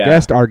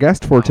Our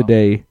guest for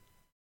today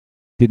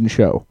didn't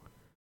show,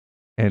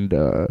 and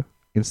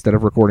instead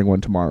of recording one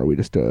tomorrow, we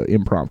just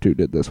impromptu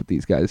did this with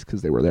these guys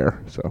because they were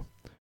there. So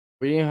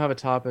we didn't even have a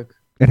topic.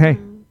 And hey,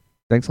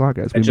 thanks a lot,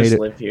 guys.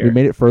 We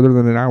made it further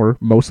than an hour,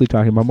 mostly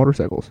talking about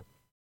motorcycles,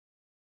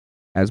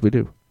 as we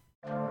do.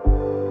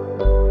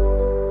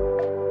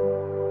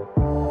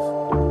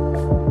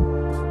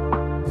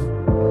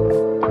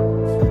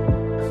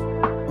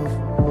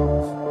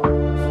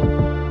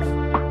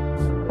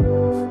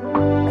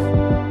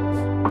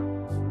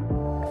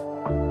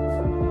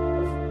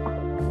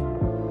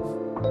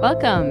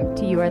 Welcome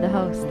to You Are the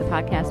Host, the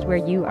podcast where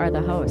you are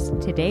the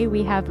host. Today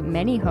we have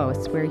many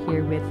hosts. We're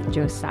here with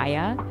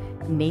Josiah,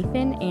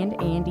 Nathan, and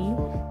Andy,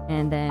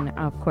 and then,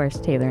 of course,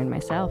 Taylor and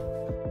myself.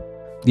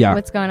 Yeah.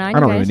 What's going on, I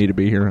don't you guys? really need to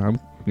be here.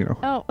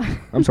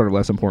 I'm sort of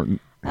less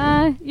important.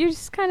 You're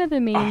just kind of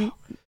the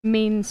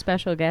main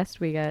special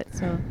guest we got.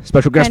 So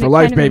special guest for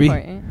life, baby.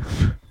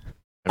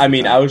 I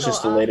mean, I was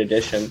just a late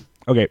addition.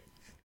 Okay.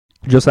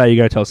 Josiah, you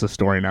got to tell us the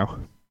story now.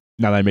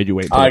 Now that I made you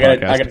wait. I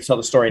got to tell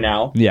the story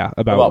now. Yeah,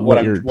 about what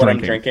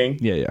I'm drinking.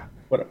 Yeah.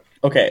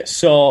 Okay,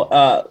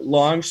 so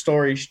long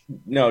story.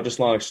 Just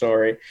long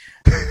story.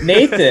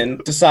 Nathan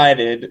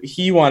decided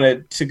he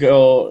wanted to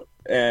go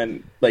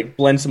and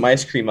blend some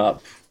ice cream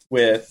up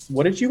with,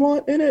 what did you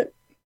want in it?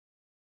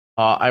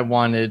 I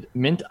wanted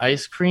mint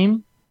ice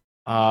cream,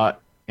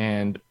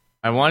 and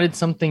I wanted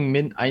something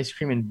mint ice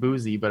cream and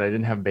boozy, but I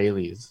didn't have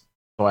Bailey's.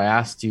 So I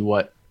asked you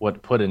what to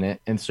put in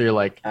it, and so you're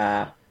like,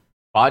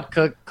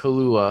 vodka,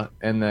 Kahlua,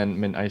 and then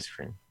mint ice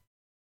cream.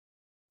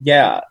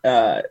 Yeah,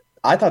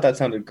 I thought that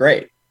sounded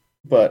great,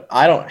 but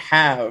I don't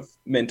have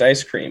mint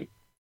ice cream.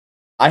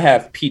 I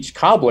have peach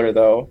cobbler,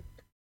 though,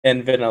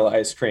 and vanilla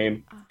ice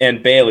cream,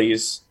 and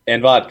Bailey's,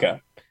 and vodka.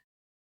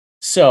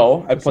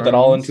 So I put that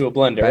all into a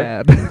blender.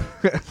 Yeah,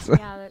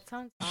 that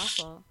sounds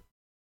awful.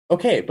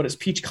 Okay, but it's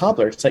peach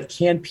cobbler. It's like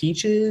canned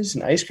peaches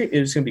and ice cream.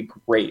 It was going to be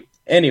great.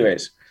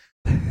 Anyways.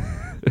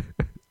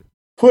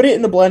 Put it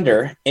in the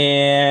blender,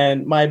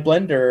 and my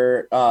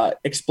blender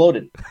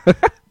exploded.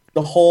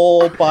 The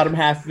whole bottom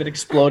half of it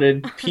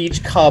exploded.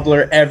 Peach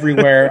cobbler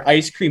everywhere.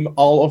 Ice cream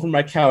all over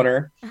my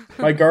counter.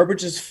 My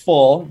garbage is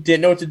full.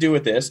 Didn't know what to do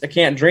with this. I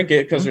can't drink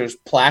it because there's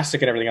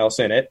plastic and everything else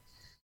in it.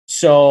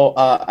 So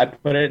I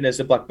put it in a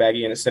Ziploc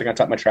baggie, and it's sitting on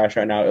top of my trash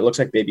right now. It looks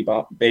like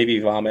baby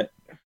vomit.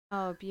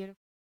 Oh, beautiful.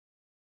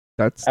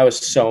 I was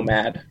so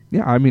mad.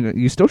 Yeah, I mean,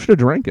 you still should have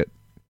drank it.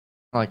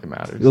 Not like it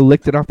matters. You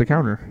licked it off the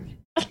counter.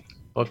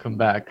 Welcome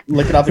back.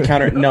 Lick it off the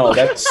counter. No,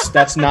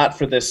 that's not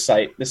for this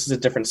site. This is a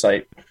different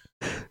site.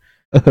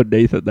 Oh,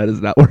 Nathan, that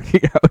is not working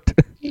out.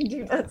 You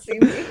do not see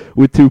me.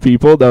 With two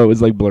people, though, it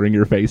was like blurring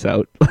your face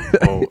out.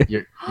 Oh,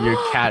 your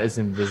cat is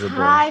invisible.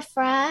 Hi,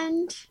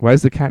 friend. Why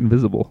is the cat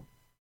invisible?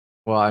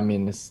 Well, I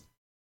mean, this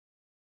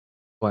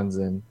blends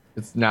in.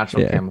 It's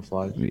natural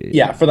camouflage.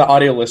 Yeah, for the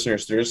audio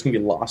listeners, they're just going to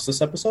be lost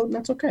this episode, and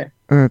that's okay.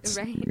 It's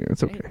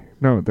okay.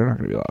 No, they're not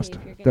going to be lost.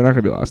 They're not going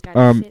to be lost.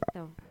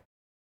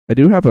 I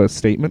do have a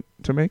statement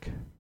to make.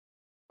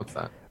 What's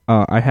that?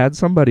 I had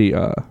somebody.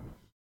 I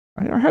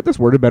had this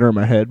worded better in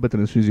my head, but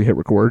then as soon as you hit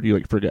record,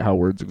 you forget how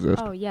words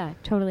exist. Oh yeah,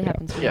 totally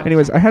happens. Yeah.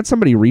 Anyways, I had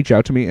somebody reach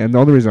out to me, and the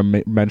only reason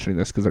I'm mentioning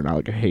this because they're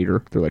not a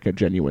hater; they're a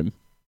genuine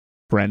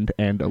friend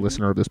and a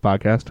listener of this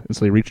podcast. And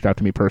so they reached out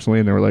to me personally,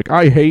 and they were like,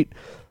 "I hate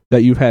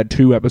that you've had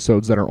 2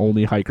 episodes that are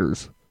only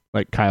hikers,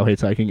 like Kyle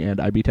Hates Hiking and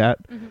IBTat.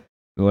 Mm-hmm.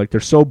 They're like,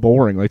 they're so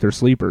boring, they're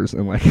sleepers,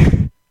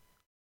 and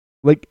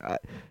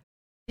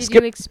Did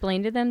you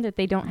explain to them that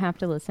they don't have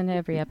to listen to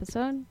every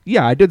episode?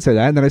 Yeah, I did say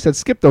that, and then I said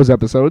skip those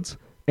episodes,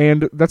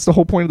 and that's the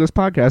whole point of this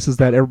podcast is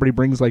that everybody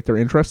brings their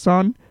interests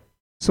on.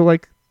 So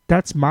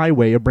that's my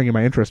way of bringing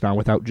my interest on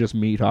without just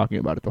me talking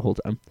about it the whole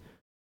time.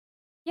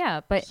 Yeah,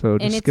 but so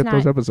just skip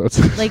those episodes.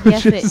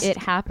 Yes, it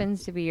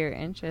happens to be your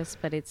interest,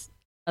 but it's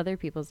other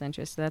people's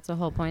interest. So that's the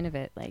whole point of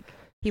it.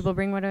 People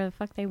bring whatever the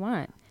fuck they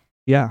want.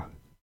 Yeah.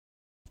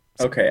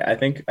 Okay, I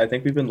think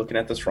we've been looking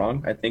at this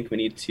wrong. I think we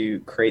need to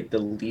create the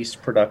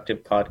least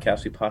productive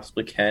podcast we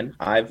possibly can.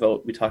 I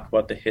vote we talk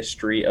about the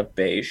history of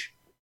beige.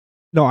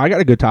 No, I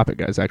got a good topic,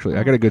 guys, actually.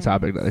 I got a good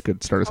topic that I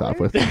could start us off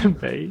with.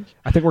 Beige?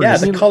 I think we're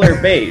the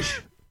color beige.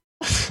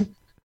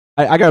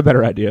 I got a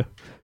better idea.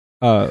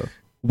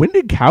 When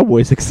did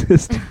cowboys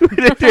exist?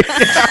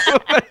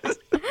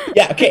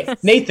 Yeah, okay,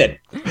 Nathan.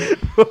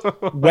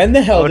 When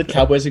the hell did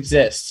cowboys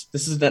exist?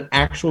 This is an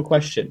actual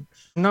question.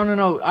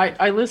 No.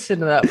 I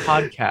listened to that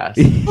podcast.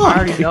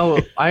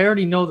 I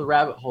already know the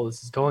rabbit hole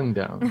this is going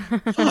down.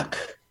 Fuck.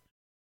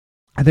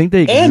 I think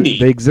they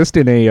exist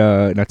in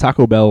a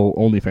Taco Bell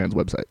OnlyFans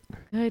website.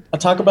 Good. A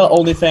Taco Bell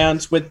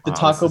OnlyFans with the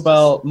Taco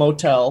Bell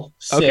Motel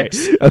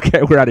 6.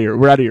 Okay, we're out of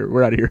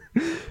here.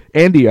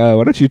 Andy,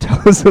 why don't you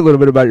tell us a little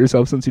bit about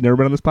yourself since you've never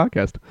been on this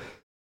podcast?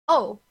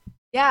 Oh,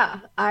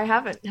 yeah, I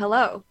haven't.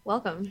 Hello.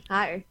 Welcome.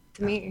 Hi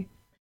to me.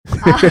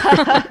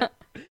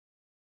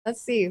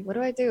 Let's see. What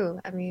do I do?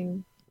 I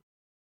mean,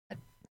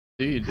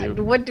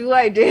 what do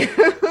I do?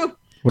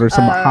 What are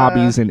some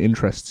hobbies and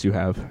interests you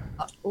have?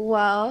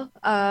 Well,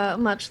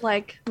 much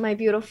like my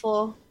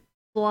beautiful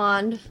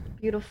blonde,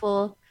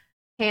 beautiful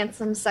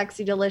handsome,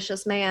 sexy,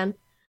 delicious man.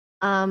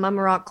 I'm a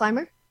rock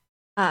climber.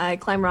 I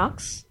climb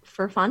rocks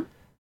for fun.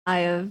 I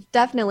have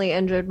definitely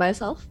injured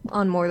myself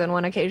on more than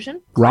one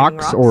occasion. climbing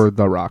Rocks or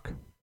the rock?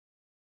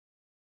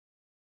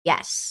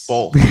 Yes.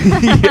 Both.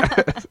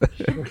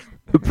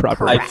 The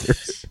proper I,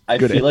 answer. I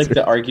Good feel like answer.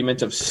 the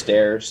argument of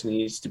stairs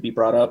needs to be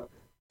brought up.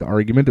 The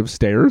argument of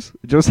stairs?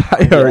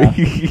 Josiah,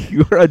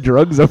 you are on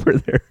drugs over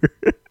there.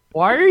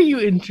 Why are you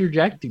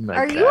interjecting like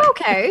Are that? you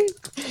okay?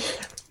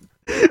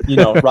 You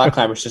know, rock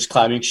climbers just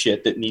climbing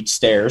shit that needs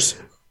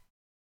stairs.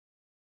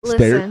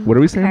 Stair? Listen, What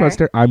are we saying about okay.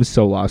 stairs? I'm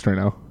so lost right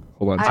now.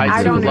 Hold on. I I,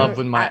 do don't love know.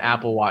 when my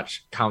Apple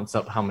Watch counts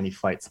up how many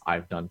flights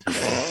I've done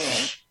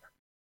today.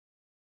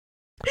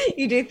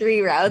 You do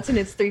 3 routes and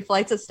it's 3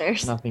 flights of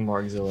stairs. Nothing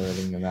more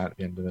exhilarating than that at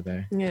the end of the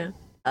day. Yeah.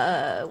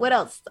 What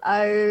else?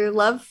 I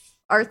love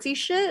artsy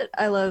shit.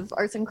 I love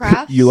arts and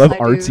crafts. You love I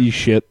do- artsy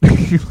shit.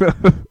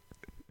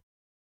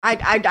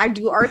 I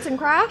do arts and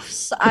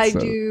crafts. I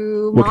That's,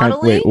 do what kind?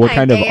 modeling. Wait, what I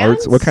kind of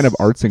arts? What kind of dance.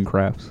 arts and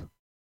crafts?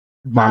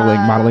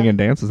 Modeling and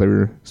dance. Is that what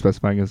you're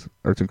specifying as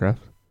arts and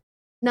crafts?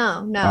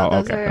 No, Oh,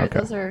 those okay, are okay.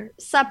 those are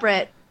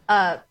separate,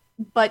 but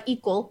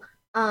equal.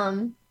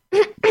 Oh,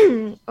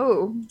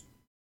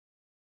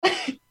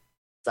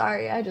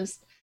 sorry. I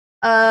just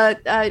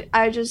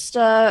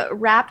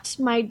wrapped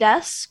my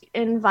desk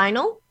in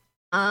vinyl.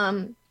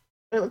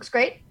 It looks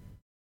great.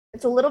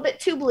 It's a little bit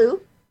too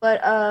blue,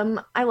 but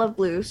I love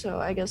blue, so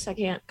I guess I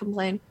can't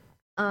complain.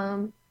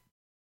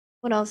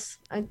 What else?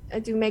 I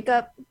do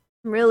makeup.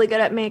 I'm really good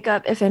at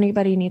makeup. If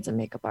anybody needs a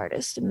makeup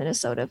artist in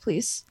Minnesota,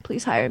 please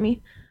hire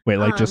me. Wait,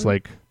 like just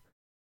Um,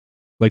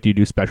 like do you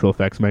do special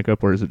effects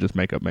makeup or is it just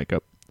makeup? Like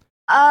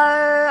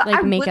I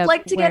would makeup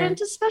like to get where-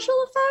 into special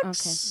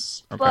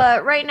effects, Okay.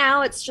 but right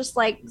now it's just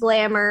like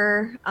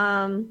glamour,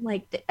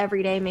 like the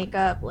everyday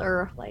makeup,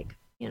 or like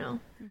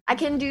I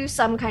can do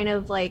some kind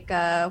of like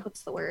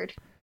what's the word,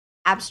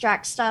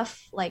 abstract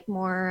stuff, like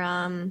more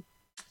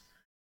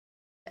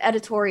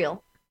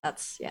editorial.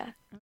 That's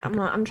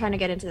I'm trying to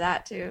get into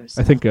that too.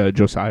 So. I think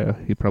Josiah,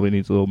 he probably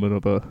needs a little bit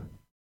of a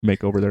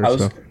makeover there.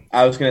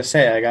 I was gonna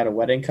say I got a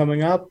wedding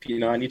coming up. You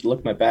know, I need to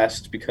look my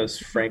best because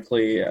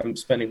frankly, I'm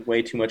spending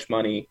way too much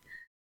money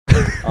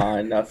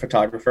on a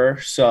photographer.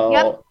 So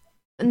Yep.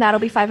 And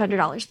that'll be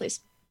 $500, please.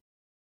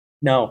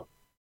 no,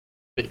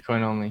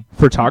 Bitcoin only.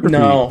 Photography.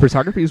 No.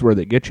 Photography is where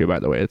they get you. By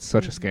the way, it's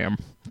such a scam.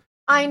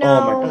 I Oh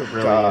know. my It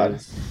really God.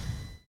 is.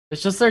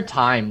 It's just their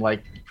time.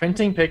 Like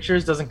printing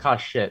pictures doesn't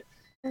cost shit.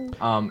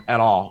 At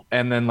all.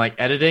 And then like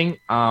editing,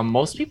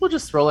 most people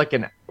just throw like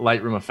an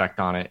Lightroom effect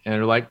on it and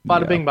they're like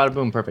bada Yeah. bing, bada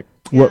boom, perfect.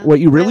 What Yeah.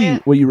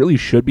 what you really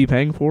should be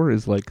paying for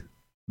is like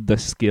the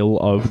skill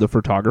of the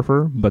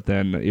photographer. But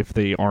then if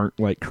they aren't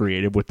like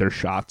creative with their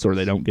shots or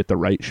they don't get the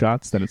right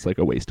shots, then it's like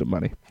a waste of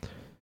money.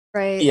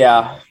 Right.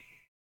 yeah,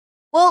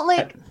 Well,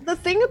 like the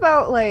thing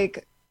about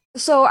like,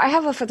 so I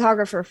have a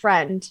photographer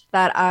friend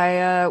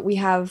that we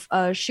have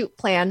a shoot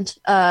planned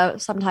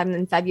sometime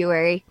in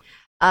February,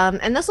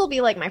 and this will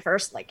be like my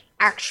first like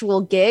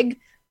actual gig.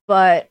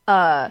 But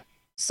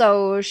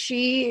so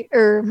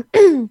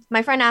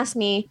my friend asked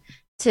me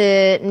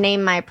to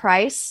name my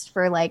price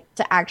for like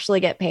to actually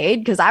get paid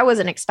because I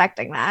wasn't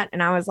expecting that,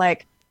 and I was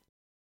like,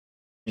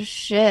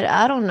 shit,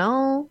 I don't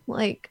know,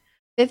 like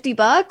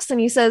 $50, and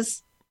he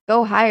says,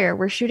 go higher.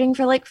 We're shooting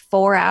for like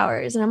 4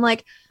 hours. And I'm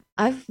like,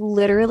 I've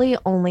literally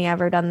only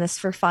ever done this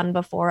for fun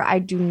before. I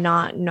do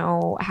not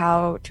know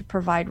how to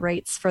provide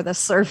rates for this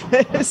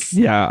service.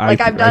 Yeah,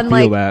 Like, I've done, I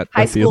feel like, that.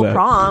 High I feel school that.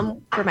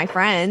 prom for my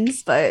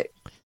friends, but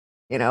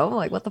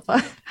like what the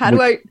fuck? How do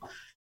I?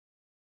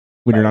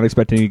 When you're not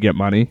expecting to get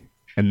money,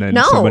 and then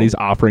No. somebody's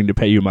offering to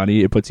pay you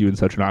money, it puts you in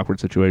such an awkward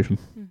situation.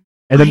 Hmm.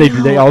 And then I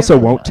they know, also it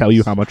really won't tell you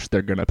does. how much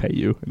they're gonna pay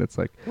you, and it's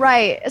like,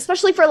 Right,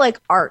 especially for like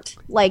art,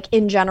 like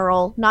in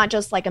general, not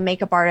just like a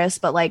makeup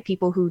artist, but like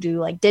people who do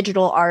like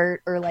digital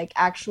art or like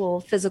actual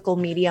physical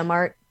medium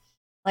art.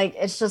 Like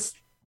it's just,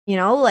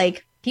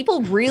 like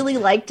people really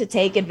like to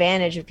take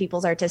advantage of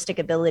people's artistic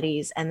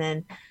abilities. And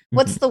then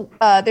what's the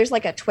there's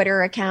like a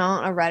Twitter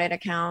account, a Reddit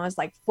account is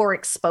like for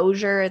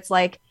exposure. It's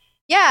like,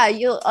 yeah,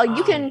 you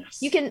can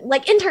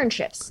like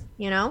internships,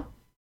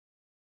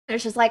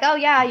 It's just like, oh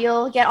yeah,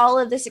 you'll get all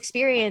of this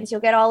experience,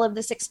 you'll get all of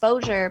this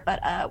exposure, but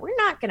we're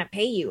not gonna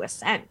pay you a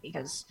cent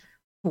because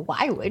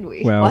why would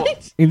we? well,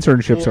 What?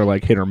 internships are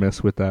like hit or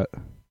miss with that.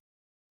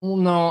 Well,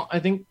 no, I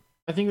think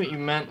what you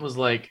meant was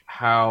like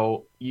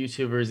how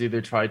YouTubers either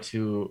try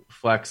to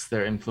flex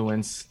their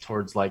influence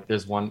towards like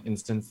there's one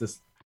instance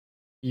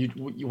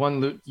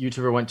one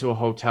YouTuber went to a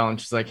hotel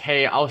and she's like,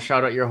 hey, I'll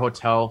shout out your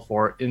hotel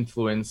for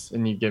influence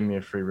and you give me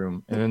a free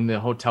room. And then the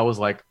hotel was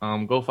like,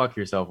 go fuck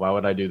yourself. Why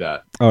would I do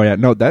that? Oh yeah,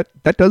 no, that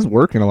does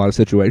work in a lot of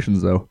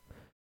situations though.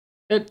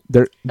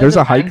 There's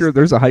a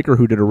depends. hiker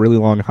who did a really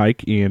long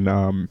hike in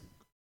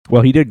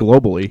well, he did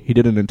globally. He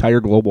did an entire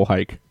global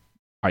hike.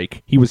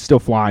 He was still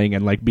flying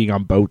and like being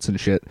on boats and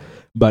shit,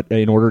 but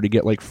in order to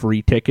get like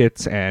free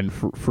tickets and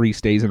free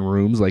stays in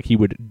rooms, like he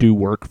would do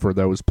work for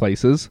those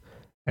places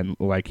And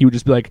like he would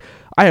just be like,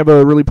 I have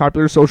a really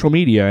popular social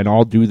media and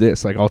I'll do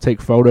this. Like I'll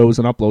take photos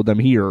and upload them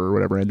here or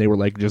whatever. And they were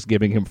like just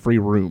giving him free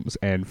rooms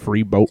and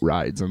free boat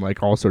rides and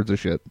like all sorts of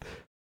shit.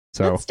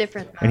 So That's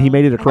different. and he though.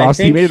 made it across.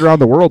 He think- made it around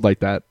the world like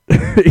that.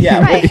 Yeah,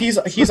 Right.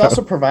 well, he's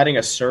also providing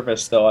a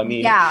service though. I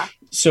mean, Yeah.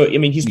 so I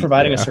mean, he's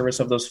providing a Yeah. service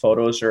of those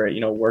photos or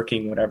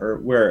working whatever.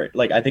 Where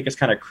like I think it's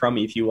kind of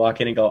crummy if you walk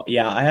in and go,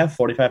 yeah, I have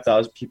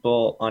 45,000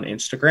 people on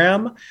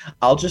Instagram.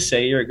 I'll just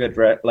say you're a good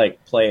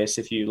place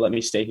if you let me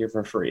stay here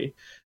for free.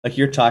 Like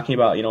you're talking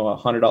about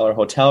 $100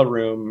 hotel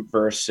room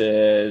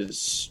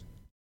versus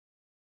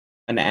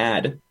an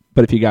ad.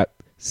 But if you got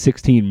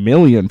 16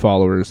 million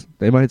followers,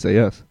 they might say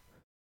yes.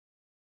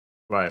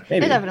 Right.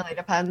 Maybe. It definitely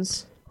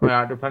depends.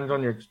 Yeah, it depends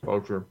on your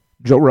exposure.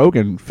 Joe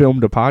Rogan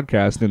filmed a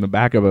podcast in the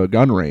back of a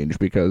gun range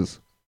because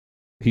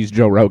he's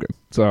Joe Rogan.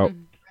 So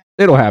Mhm.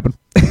 it'll happen.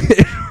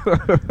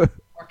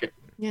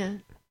 Yeah.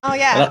 Oh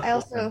yeah. Well, I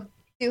also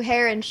do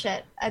hair and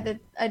shit. I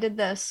did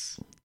this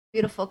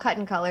beautiful cut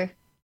and color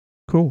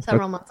Cool.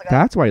 several months ago.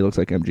 That's why he looks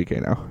like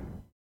MGK now.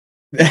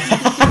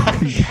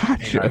 Hey,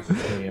 Gotcha. guys,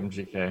 it's me,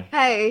 MGK.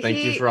 Hey, Thank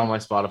you for all my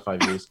Spotify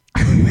views.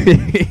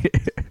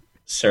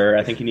 Sir,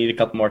 I think you need a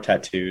couple more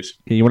tattoos.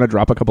 You want to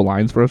drop a couple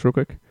lines for us real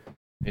quick?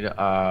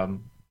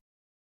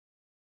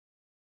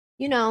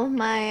 you know,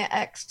 my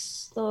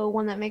ex, the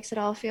one that makes it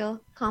all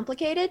feel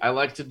complicated. I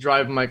like to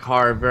drive my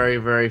car very,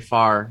 very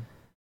far.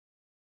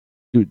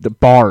 Dude, the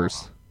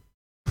bars.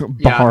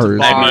 Yeah, Bars.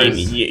 the I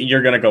Bars. mean,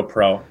 you're gonna go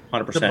pro,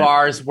 100%. The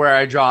bars where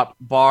I drop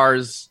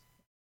bars.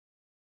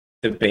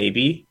 The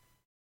baby,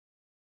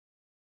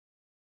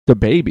 The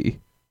baby.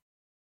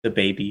 the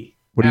baby,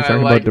 What are you and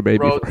talking I like about the baby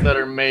roads for? that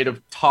are made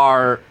of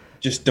tar.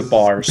 just the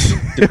bars,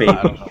 the I baby.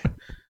 don't know.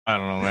 I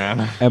don't know,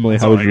 man. Emily,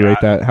 That's how all would I you rate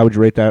got. that? How would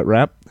you rate that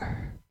rap?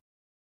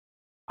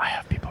 I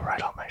have people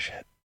write all my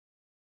shit.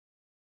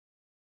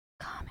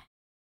 Comment.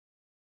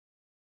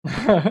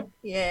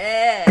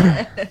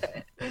 Yeah.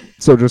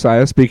 So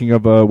Josiah, speaking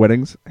of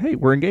weddings, hey,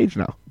 we're engaged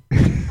now.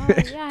 Oh, yeah,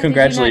 did you not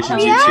Congratulations, tell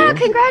Oh, me? you yeah, too.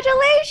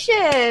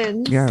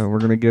 congratulations. Yeah, we're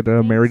gonna get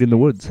married in the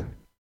woods.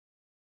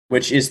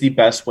 Which is the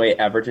best way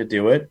ever to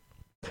do it.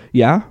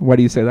 Yeah, why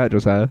do you say that,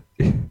 Josiah?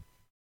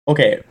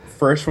 Okay,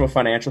 first from a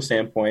financial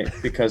standpoint,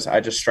 because I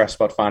just stress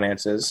about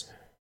finances.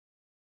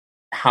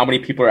 How many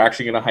people are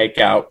actually going to hike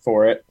out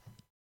for it?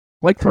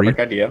 Like three. Perfect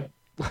idea.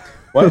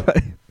 What?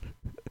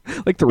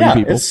 Like three Yeah,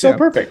 people. it's so Yeah.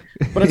 perfect.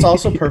 But it's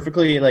also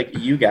perfectly like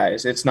you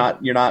guys.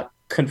 You're not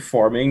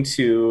conforming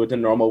to the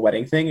normal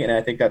wedding thing, and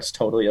I think that's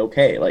totally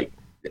okay. Like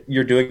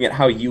you're doing it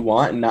how you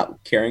want and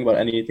not caring about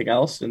anything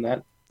else, and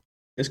that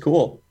is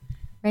cool.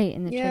 Right,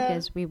 and the Yeah. trick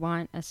is we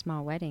want a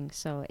small wedding,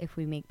 so if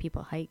we make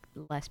people hike,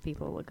 less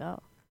people will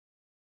go.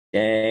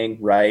 Dang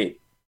right.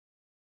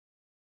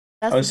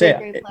 That's I would the say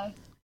big great play.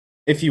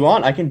 If you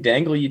want, I can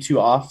dangle you two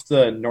off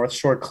the North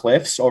Shore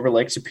cliffs over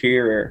Lake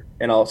Superior,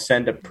 and I'll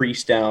send a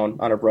priest down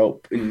on a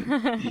rope,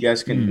 and you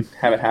guys can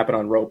have it happen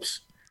on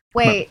ropes.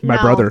 Wait, my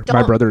no, brother. My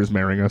don't- brother is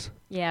marrying us.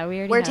 Yeah, we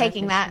already We're have a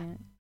taking fish that. net.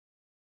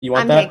 You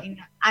want I'm that? taking.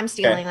 I'm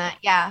stealing that.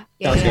 Yeah.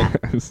 Yeah.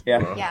 Sounds Yeah.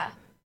 Yeah. Yeah.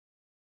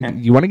 Yeah.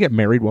 You want to get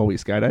married while we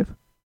skydive?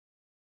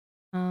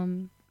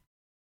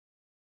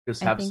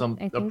 Just I have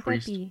think, a that'd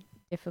priest. be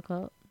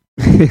difficult.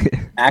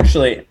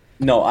 Actually,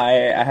 no. I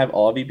have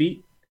all of you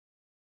beat.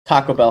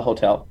 Taco Bell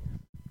Hotel,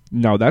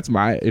 No, that's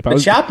my. If I the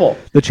was chapel,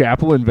 the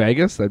chapel in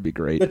Vegas, that'd be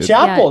great. the It-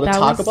 chapel, the that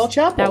Taco was- Bell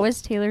chapel. That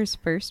was Taylor's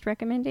first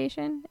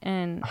recommendation,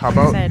 and How he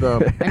about said,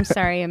 the? "I'm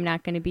sorry, I'm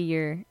not going to be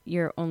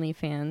your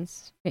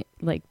OnlyFans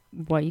like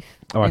wife."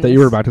 Oh, I in thought you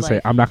were this about to say,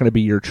 life." "I'm not going to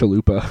be your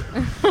chalupa."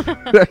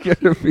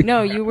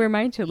 No, you were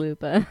my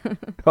chalupa.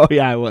 Oh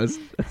yeah, I was.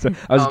 I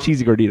was a Um,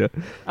 cheesy gordita.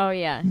 Oh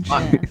yeah.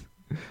 Uh,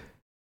 yeah.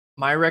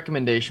 My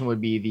recommendation would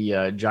be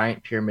the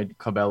giant pyramid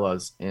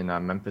Cabela's in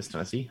Memphis,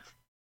 Tennessee.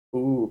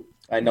 Ooh,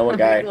 I know a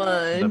guy.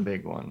 The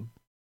big one.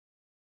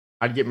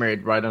 I'd get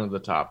married right under the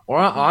top, or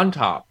on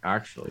top,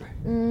 actually.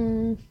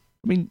 Mm,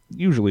 I mean,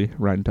 usually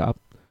right on top.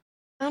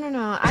 I don't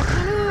know.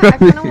 I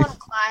kind of want to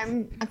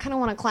climb. I kind of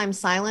want to climb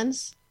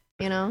Silence.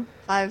 You know,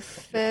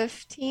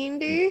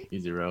 515D.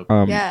 Easy road.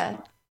 Yeah.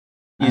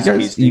 You Easy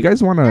guys, peasy. you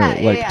guys want to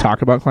Yeah, yeah.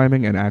 talk about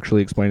climbing and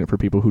actually explain it for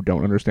people who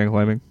don't understand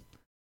climbing?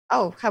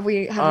 Oh, have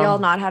y'all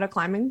not had a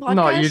climbing podcast?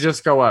 No, you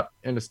just go up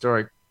in the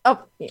story.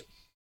 Oh, yeah.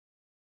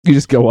 You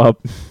just go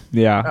up.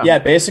 Yeah. Yeah,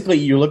 basically,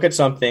 you look at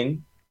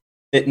something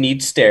that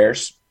needs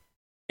stairs,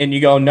 and you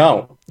go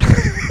no,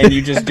 and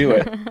you just do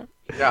it.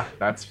 Yeah,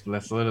 that's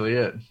literally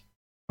it.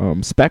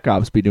 Spec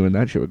Ops be doing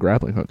that shit with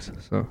grappling hooks.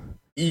 So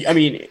I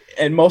mean,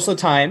 and most of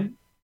the time,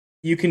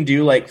 you can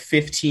do like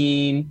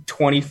 15,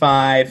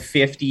 25,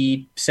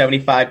 50,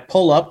 75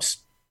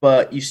 pull-ups,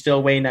 but you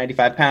still weigh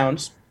 95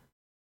 pounds.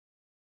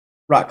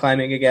 Rock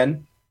climbing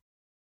again.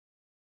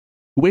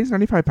 who weighs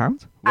 95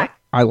 pounds? What?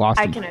 I lost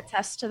I him. can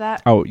attest to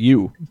that. Oh,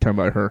 you. I'm talking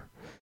about her.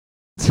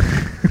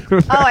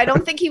 Oh, I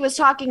don't think he was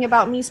talking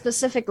about me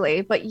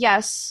specifically, but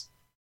yes,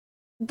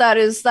 that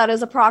is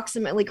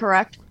approximately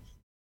correct.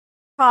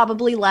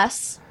 Probably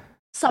less,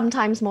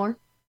 sometimes more.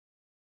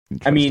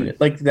 I mean,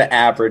 like the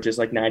average is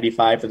like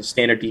 95 for the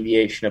standard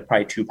deviation of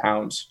probably 2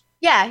 pounds.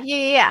 Yeah.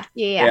 Yeah.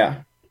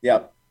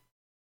 Yep.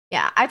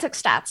 Yeah, I took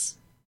stats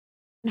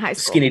in high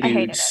school. Skinny I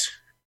hated it. dudes.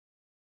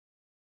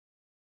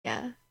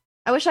 Yeah.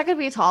 I wish I could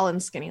be tall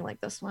and skinny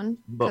like this one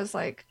But- because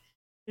like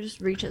it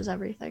just reaches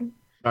everything.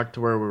 Back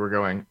to where we were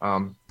going.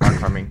 Rock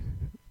climbing.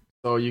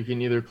 So you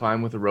can either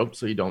climb with a rope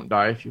so you don't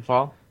die if you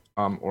fall,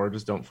 or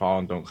just don't fall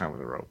and don't climb with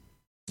a rope.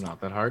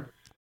 Not that hard.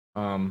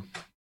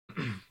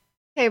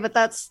 Okay, but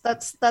that's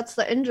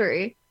the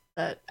injury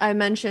that I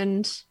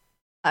mentioned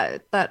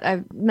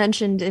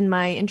in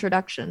my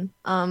introduction.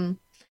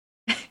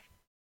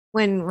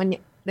 When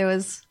there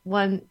was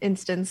one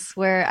instance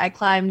where I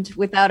climbed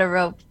without a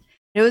rope.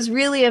 It was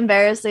really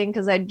embarrassing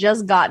because I'd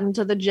just gotten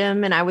to the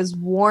gym and I was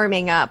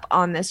warming up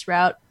on this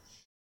route,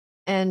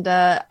 and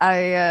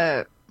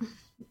I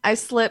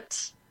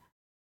slipped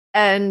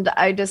and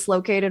I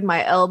dislocated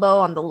my elbow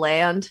on the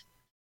land.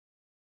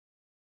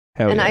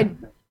 Hell And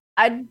yeah.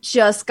 I'd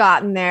just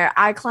gotten there.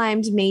 I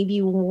climbed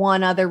maybe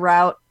one other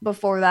route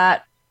before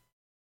that.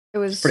 It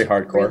was Pretty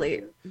hardcore.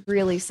 really,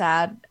 really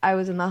sad. I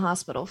was in the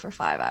hospital for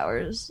 5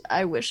 hours.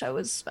 I wish I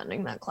was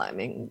spending that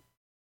climbing,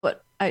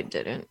 but I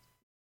didn't.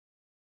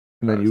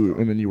 And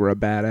then you were a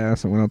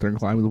badass and went out there and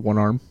climbed with one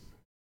arm.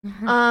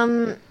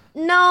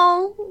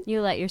 No.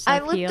 You let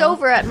yourself I looked heal.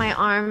 over at my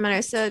arm and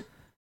I said,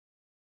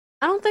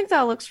 I don't think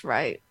that looks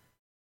right.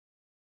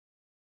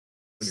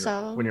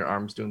 So When your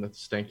arm's doing the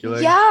stanky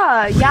leg.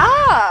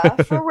 yeah,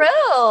 for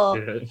real.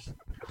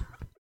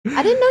 Yeah.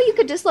 I didn't know you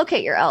could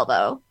dislocate your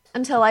elbow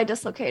until I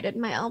dislocated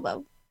my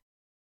elbow.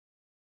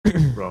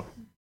 Bro.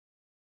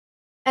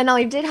 And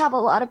I did have a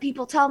lot of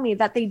people tell me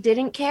that they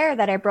didn't care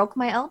that I broke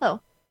my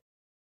elbow.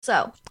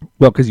 So,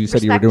 Well, because you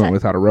said you were Respect doing it. it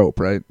without a rope,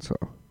 right? So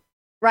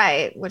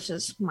right, which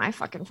is my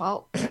fucking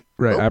fault.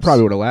 right, I Oops.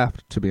 probably would have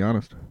laughed, to be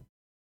honest.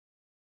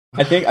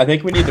 I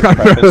think we need to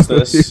preface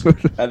this.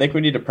 I think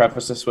we need to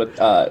preface this with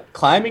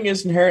climbing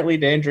is inherently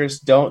dangerous.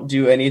 Don't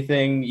do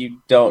anything you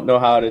don't know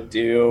how to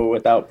do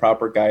without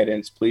proper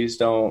guidance. Please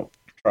don't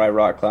try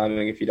rock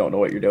climbing if you don't know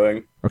what you're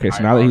doing. Okay, so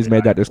I now that he's already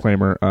made that know.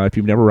 disclaimer, if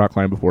you've never rock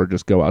climbed before,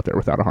 just go out there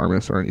without a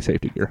harness or any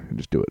safety gear and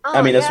just do it. Oh,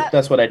 I mean, yeah.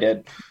 that's what I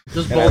did.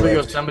 Just And I boulder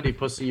lived. Yosemite,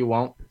 pussy, you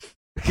won't.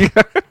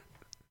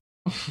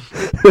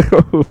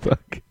 Oh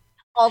fuck!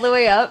 all the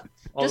way up.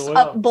 All Just the way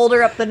up,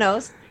 boulder up the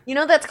nose. You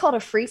know that's called a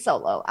free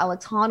solo.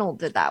 Alex Honnold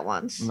did that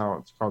once. No,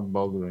 it's called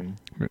bouldering.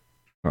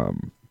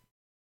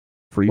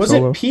 Free Was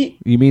solo. it Pete?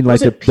 You mean like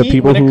was the it Pete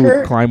people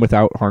Whitaker? who climb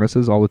without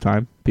harnesses all the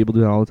time? People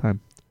do that all the time.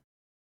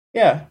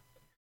 Yeah.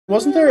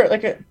 Wasn't there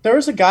there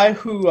was a guy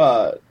who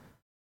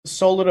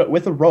soloed it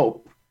with a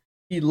rope.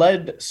 He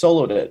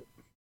soloed it,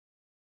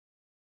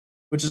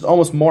 which is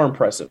almost more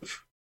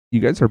impressive. You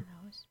guys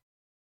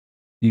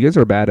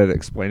are bad at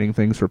explaining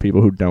things for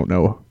people who don't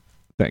know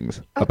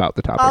things about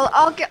the topic.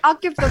 I'll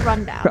give the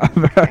rundown.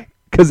 Okay.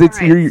 Because it's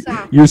All right, you're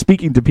so- you're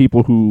speaking to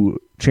people who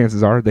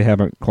chances are they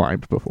haven't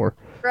climbed before.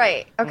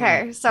 Right.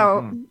 Okay.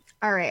 So,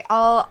 all right.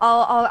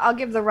 I'll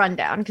give the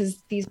rundown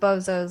because these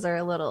bozos are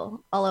a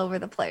little all over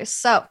the place.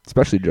 So,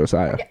 Especially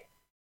Josiah.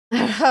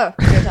 you're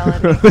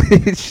telling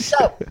me.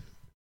 So,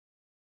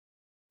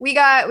 we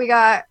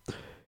got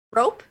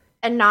rope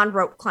and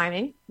non-rope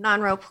climbing.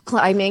 Non-rope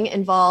climbing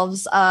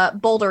involves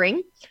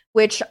bouldering,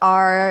 which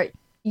are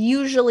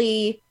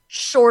usually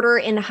shorter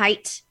in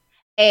height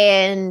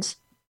and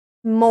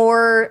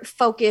more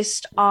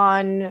focused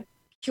on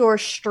pure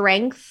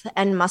strength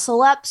and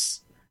muscle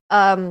ups.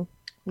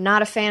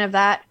 Not a fan of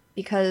that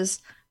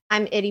because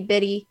I'm itty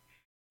bitty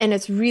and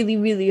it's really,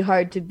 really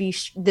hard to be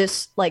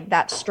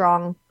that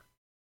strong.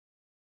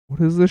 What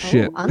is this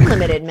shit?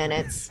 Unlimited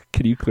minutes.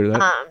 Can you clear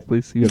that,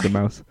 please? You have the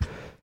mouse.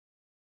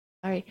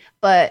 Sorry,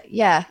 but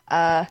yeah,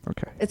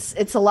 Okay.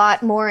 it's a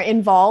lot more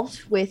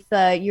involved with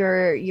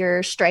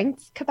your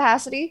strength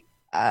capacity.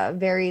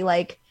 Very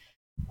like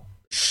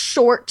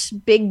short,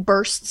 big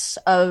bursts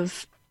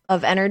of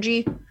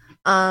energy.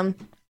 And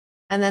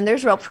then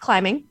there's rope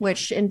climbing,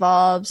 which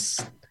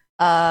involves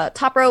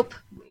top rope,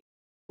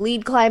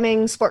 lead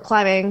climbing, sport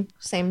climbing,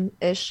 same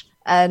ish,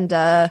 and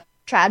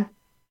trad.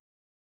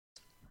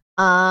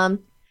 And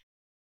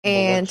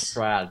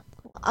Trad.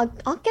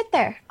 I'll get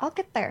there.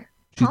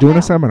 She's Calm doing a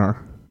down.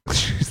 seminar.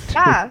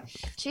 Yeah,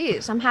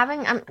 jeez,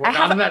 We're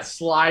not on that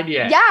slide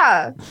yet.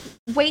 Yeah,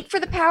 wait for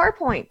the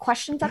PowerPoint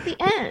questions at the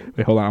end.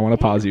 Wait, hold on. I want to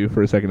pause you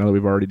for a second now that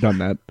we've already done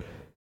that.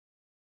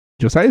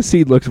 Josiah's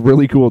seed looks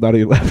really cool now that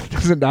he left,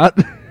 does it not?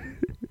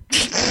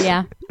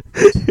 Yeah.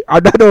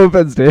 I'm not no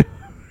offense to him.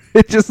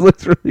 It just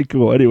looks really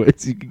cool.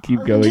 Anyways, you can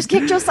keep going. Just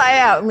kick Josiah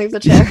out and leave the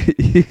chair.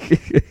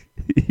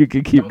 You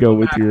can keep Don't going go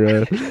with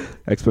back. your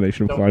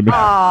explanation of Don't climbing. go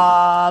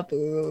Aw,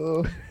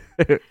 boo.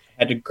 I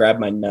had to grab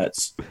my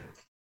nuts.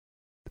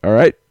 All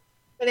right.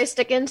 Are they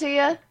sticking to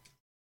you?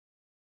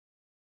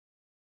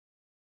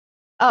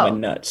 My Oh,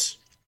 nuts.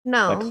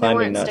 no, my they climbing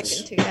weren't nuts.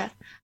 sticking to you.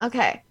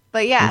 Okay,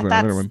 but yeah, There's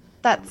another one.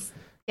 that's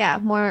yeah,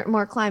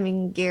 more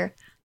climbing gear.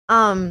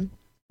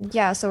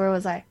 Yeah. So where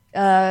was I?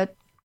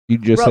 You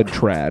just said Rope.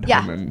 trad. Yeah.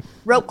 And then,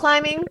 Rope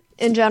climbing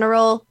in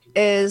general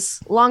is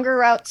longer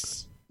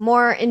routes,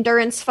 more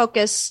endurance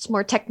focused,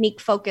 more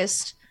technique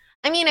focused.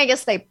 I mean, I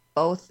guess they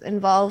both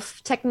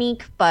involve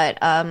technique, but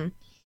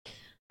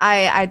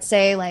I'd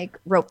say like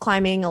rope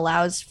climbing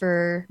allows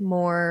for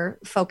more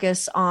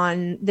focus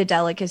on the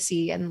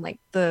delicacy and like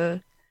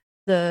the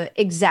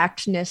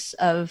exactness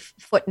of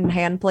foot and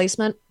hand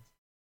placement.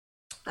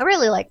 I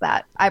really like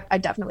that. I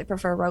definitely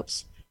prefer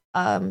ropes.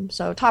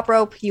 So top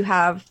rope, you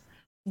have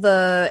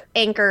the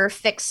anchor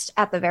fixed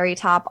at the very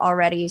top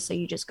already, so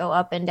you just go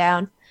up and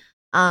down.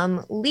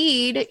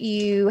 Lead,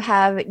 you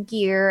have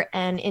gear,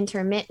 and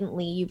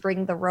intermittently you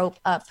bring the rope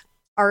up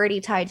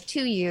already tied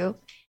to you,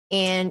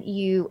 and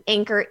you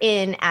anchor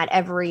in at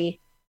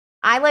every.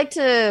 I like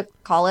to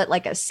call it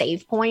like a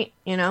save point.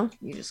 You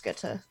just get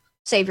to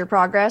save your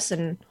progress,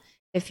 and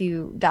if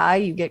you die,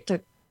 you get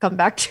to come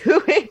back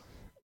to it.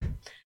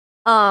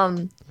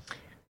 And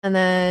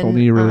then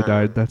Only you really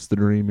died. That's the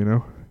dream,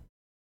 I'll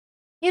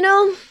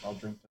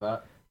drink to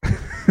that.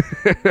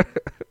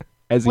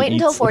 As he Wait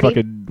until eats 40.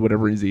 fucking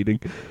whatever he's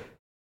eating.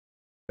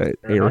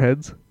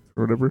 Airheads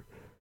or whatever.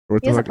 Or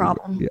what He the has a fuck is it?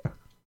 problem. Yeah.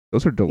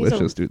 Those are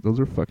delicious, dude.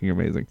 Those are fucking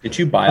amazing. Did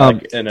you buy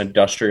like an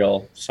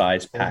industrial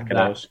size pack of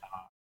those?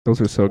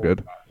 Those are so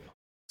good.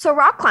 So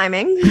rock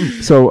climbing.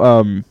 So,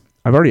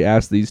 I've already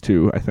asked these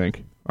two, I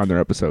think, on their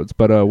episodes.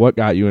 But what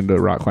got you into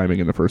rock climbing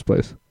in the first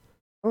place?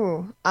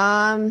 Ooh,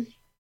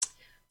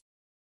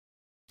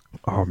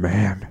 Oh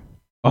man.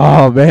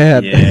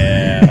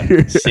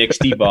 Yeah,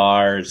 60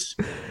 bars.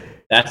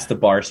 That's the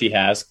bars he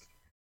has.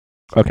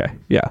 Okay,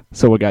 yeah.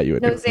 So what got you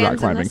into no rock Zans in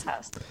climbing? this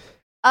house.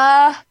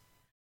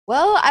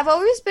 Well, I've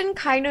always been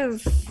kind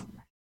of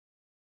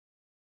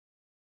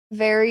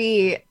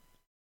very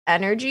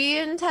energy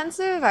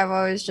intensive. I've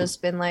always just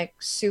been like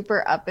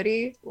super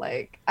uppity.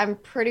 Like I'm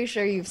pretty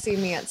sure you've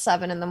seen me at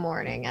 7 a.m.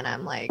 and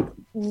I'm like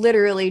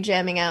literally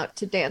jamming out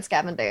to Dance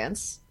Gavin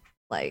Dance.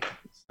 Like,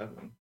 Do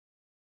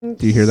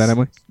you hear that,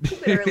 Emily?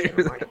 super early in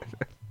the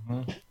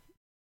morning.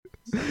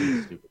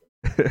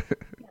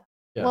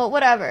 Yeah. Well,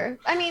 whatever.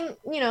 I mean,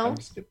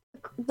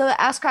 the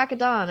ass crack of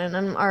dawn, and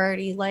I'm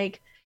already like,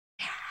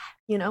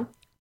 So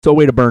a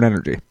way to burn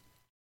energy.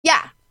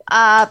 Yeah,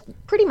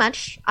 pretty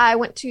much. I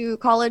went to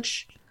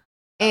college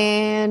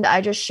and I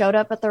just showed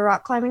up at the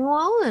rock climbing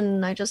wall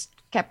and I just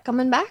kept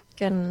coming back,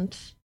 and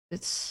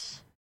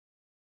it's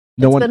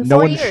been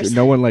 4 years.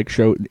 No one like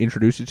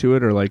introduced you to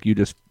it, or like you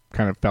just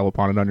kind of fell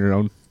upon it on your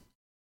own.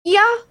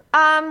 Yeah,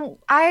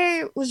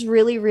 I was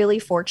really, really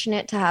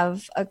fortunate to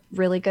have a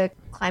really good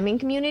climbing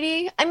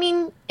community. I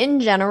mean, in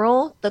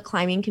general, the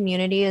climbing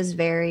community is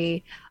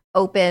very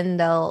open.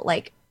 They'll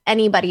like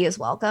anybody is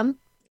welcome.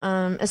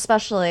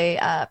 Especially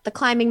the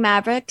Climbing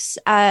Mavericks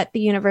at the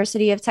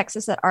University of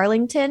Texas at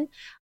Arlington.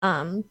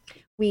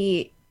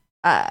 We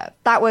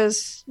that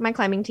was my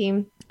climbing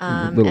team.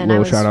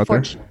 Little shout out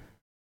there.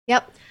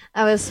 Yep,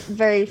 I was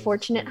very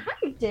fortunate.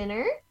 Hi,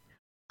 dinner.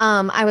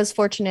 I was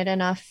fortunate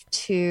enough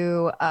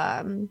to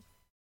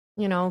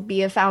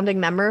be a founding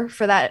member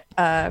for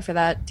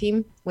that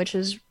team, which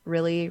is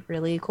really,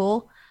 really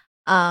cool.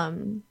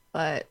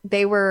 But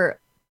they were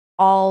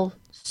all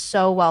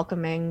so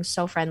welcoming,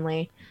 so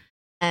friendly.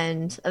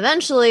 And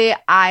eventually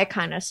I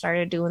kind of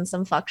started doing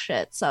some fuck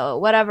shit. So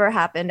whatever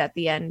happened at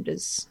the end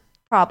is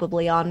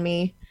probably on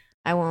me.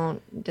 I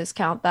won't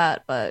discount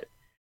that, but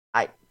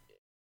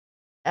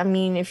I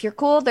mean, if you're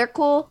cool, they're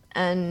cool.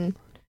 And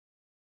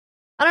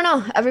I don't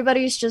know,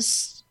 everybody's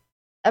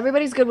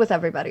good with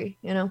everybody,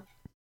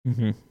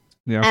 Mm-hmm.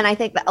 Yeah. And I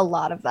think that a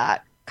lot of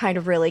that kind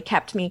of really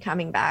kept me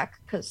coming back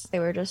because they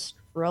were just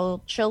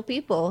real chill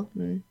people.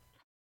 And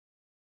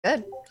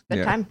good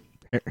Yeah. time.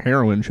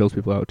 Heroin chills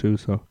people out too,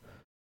 so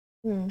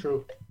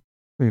True.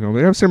 they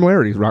have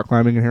similarities, rock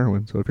climbing and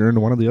heroin. So if you're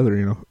into one or the other,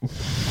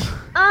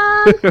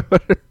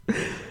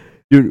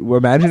 Dude, well,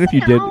 imagine if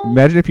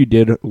you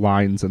did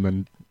lines and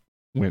then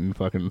went and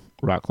fucking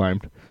rock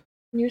climbed.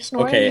 You're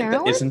snorting Okay,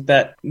 heroin? isn't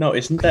that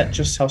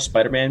just how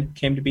Spider-Man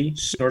came to be?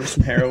 Snorted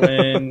some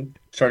heroin,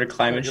 started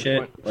climbing Good shit.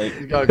 point. Like,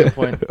 You got a good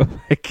point. Oh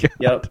my god.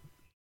 yep.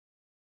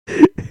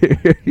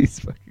 He's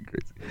fucking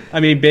crazy. I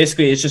mean,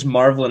 basically, it's just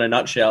Marvel in a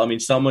nutshell. I mean,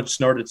 someone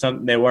snorted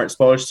something they weren't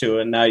supposed to,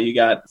 and now you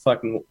got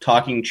fucking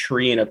talking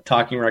tree and a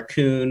talking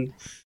raccoon.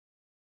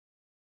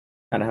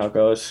 Kind of how it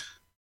goes.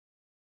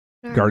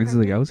 Guardians of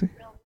the Galaxy?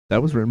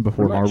 That was written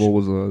before Pretty much. Marvel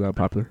was that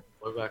popular.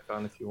 Go back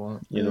on if you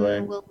want. Either way,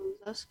 Will lose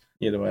us.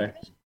 either way.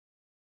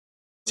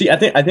 See, I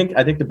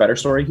think the better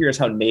story here is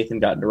how Nathan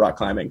got into rock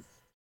climbing.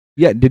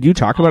 Yeah, did you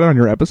talk about it on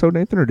your episode,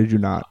 Nathan, or did you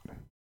not?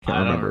 Can't I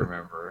don't remember.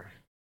 remember.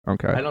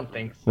 Okay. I don't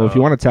think so. Well, if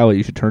you want to tell it,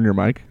 you should turn your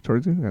mic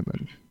towards you and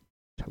then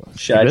tell us.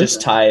 Should I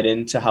just tie it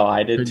into how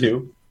I did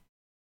too?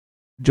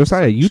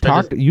 Josiah, you Should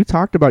I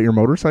talked about your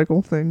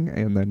motorcycle thing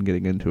and then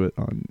getting into it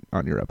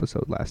on your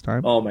episode last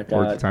time. Oh my Or the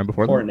god, time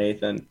before poor that.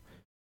 Nathan.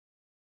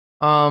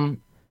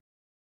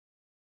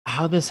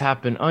 How this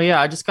happened? Oh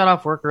yeah, I just got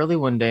off work early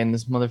one day and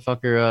this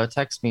motherfucker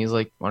texts me. He's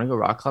like, "Want to go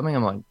rock climbing?"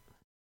 I'm like,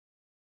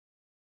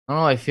 "I don't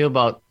know how I feel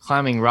about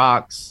climbing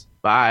rocks,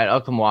 but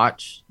I'll come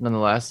watch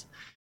nonetheless."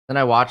 Then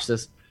I watched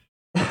this.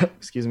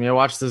 Excuse me. I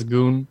watched this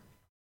goon,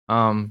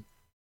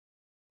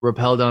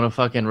 rappel down a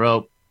fucking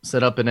rope,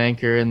 set up an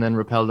anchor, and then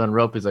rappel down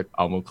rope. He's like,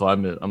 "I'm gonna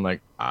climb it." I'm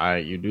like,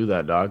 "Alright, you do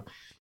that, dog."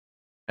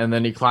 And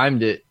then he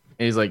climbed it,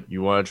 And he's like,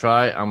 "You want to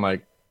try?" I'm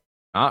like,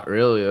 "Not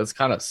really. That's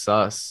kind of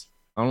sus.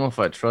 I don't know if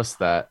I trust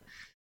that."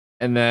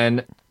 And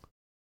then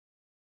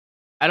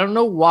I don't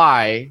know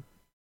why.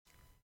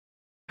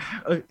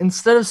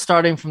 Instead of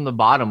starting from the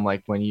bottom,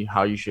 like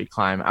how you should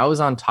climb, I was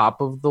on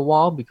top of the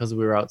wall because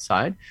we were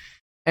outside.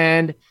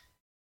 And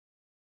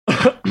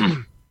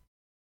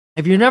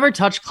if you've never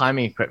touched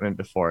climbing equipment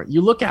before, you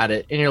look at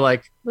it and you're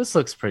like, "This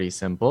looks pretty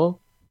simple.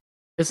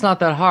 It's not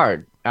that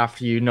hard."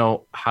 After you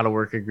know how to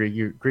work a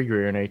Grigri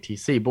or an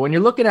ATC. But when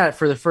you're looking at it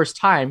for the first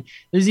time,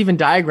 there's even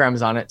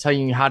diagrams on it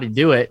telling you how to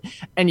do it.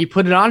 And you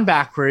put it on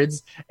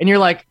backwards and you're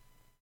like,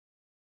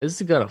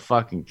 "This is gonna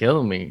fucking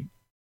kill me."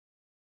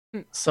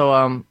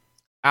 So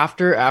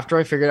after I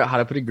figured out how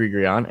to put a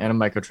Grigri on and a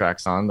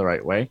Microtrax on the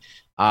right way,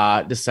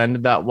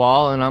 descended that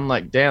wall and I'm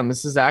like, damn,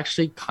 this is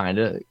actually kind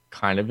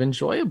of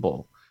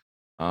enjoyable.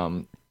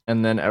 And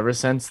then ever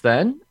since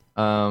then,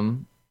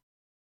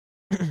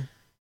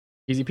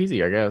 easy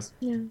peasy, I guess.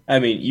 Yeah. I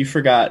mean, you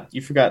forgot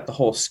the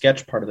whole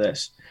sketch part of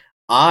this.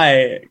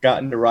 I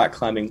got into rock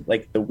climbing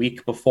like the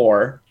week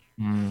before,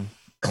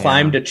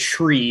 climbed a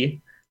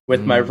tree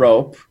with my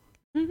rope,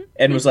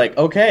 and was like,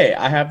 "Okay,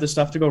 I have the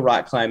stuff to go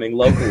rock climbing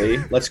locally.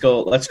 Let's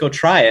go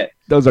try it."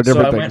 Those are So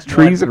different I things. went-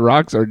 Trees and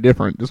rocks are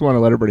different. Just want to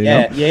let everybody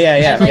know.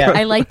 Yeah.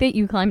 I like that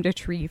you climbed a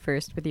tree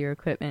first with your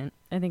equipment.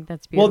 I think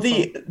that's Well,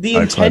 beautiful. the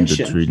I climbed a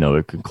intention tree, now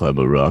I can climb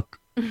a rock.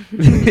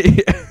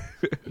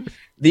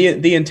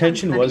 the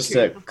intention I'm was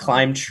kinda to curious.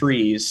 climb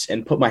trees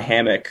and put my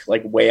hammock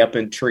like way up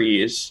in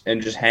trees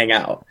and just hang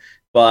out.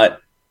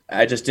 But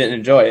I just didn't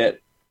enjoy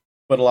it.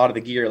 But a lot of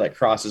the gear like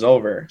crosses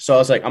over. So I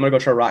was like, I'm gonna go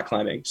try rock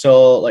climbing.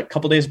 So like a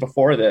couple days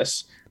before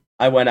this,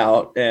 I went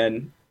out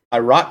and I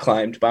rock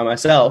climbed by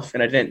myself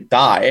and I didn't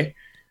die.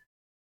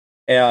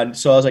 And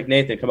so I was like,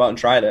 Nathan, come out and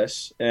try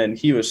this. And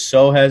he was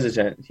so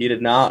hesitant. He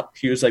did not.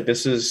 He was like,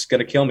 this is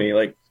gonna kill me.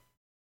 Like,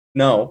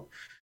 no.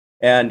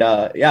 And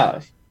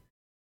yeah,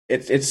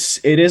 it is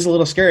a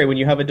little scary when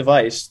you have a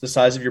device the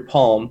size of your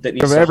palm that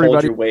needs Of to hold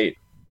everybody- your weight.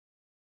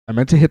 I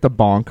meant to hit the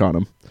bonk on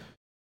him.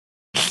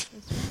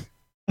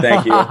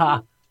 Thank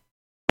you.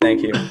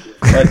 Thank you.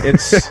 But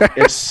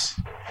it's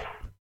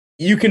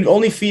you can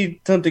only feed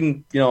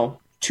something,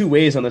 two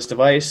ways on this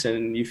device,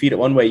 and you feed it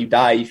one way, you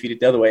die, you feed it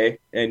the other way,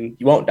 and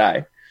you won't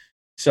die.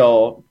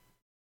 So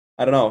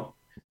I don't know.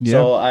 Yeah.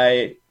 So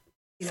I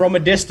from a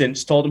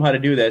distance told him how to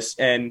do this,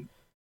 and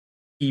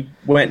he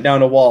went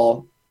down a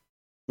wall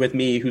with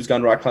me who's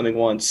gone rock climbing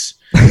once.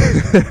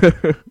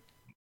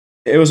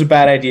 It was a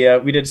bad idea.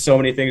 We did so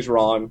many things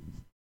wrong,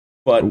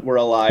 but we're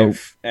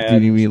alive.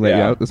 Did you mean let you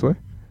yeah. out this way?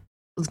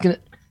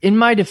 In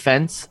my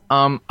defense,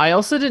 I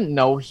also didn't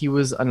know he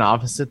was a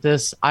novice at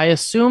this. I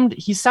assumed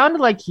he sounded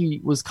like he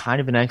was kind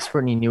of an expert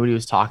and he knew what he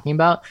was talking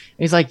about. And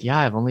he's like, "Yeah,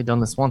 I've only done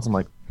this once." I'm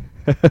like,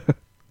 "All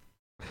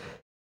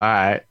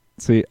right."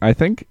 See, I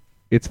think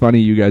it's funny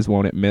you guys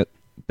won't admit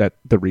that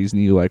the reason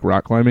you like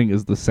rock climbing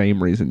is the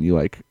same reason you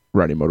like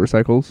riding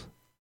motorcycles.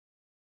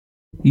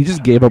 You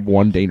just gave up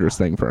one dangerous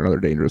thing for another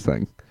dangerous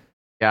thing.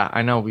 Yeah,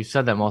 I know. We've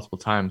said that multiple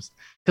times.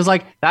 Because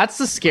like that's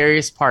the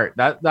scariest part.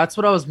 That's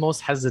what I was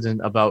most hesitant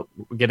about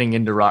getting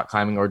into rock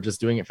climbing or just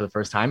doing it for the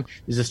first time,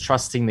 is just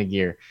trusting the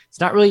gear. It's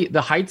not really,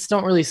 the heights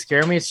don't really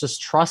scare me. It's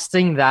just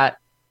trusting that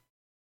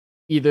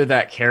either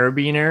that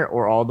carabiner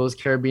or all those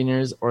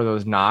carabiners or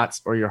those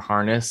knots or your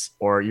harness,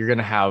 or you're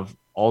gonna have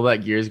all that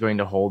gear is going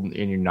to hold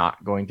and you're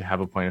not going to have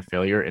a point of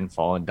failure and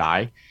fall and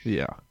die,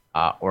 Yeah.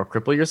 or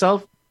cripple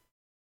yourself.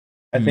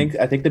 I think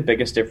the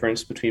biggest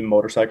difference between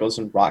motorcycles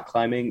and rock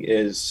climbing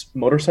is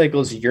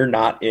motorcycles, you're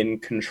not in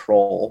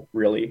control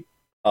really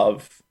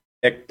of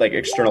like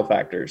external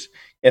factors.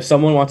 If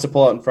someone wants to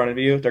pull out in front of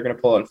you, they're going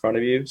to pull out in front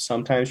of you.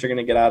 Sometimes you're going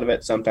to get out of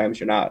it, sometimes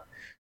you're not.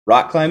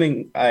 Rock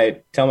climbing,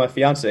 I tell my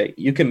fiance,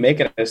 you can make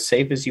it as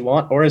safe as you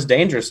want or as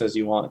dangerous as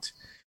you want.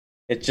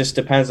 It just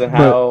depends on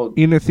how.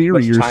 In a theory,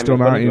 much you're time still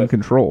you're not putting in with-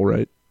 control,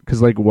 right?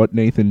 Because like what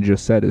Nathan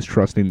just said is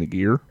trusting the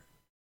gear.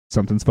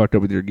 Something's fucked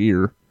up with your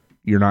gear.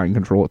 You're not in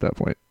control at that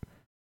point.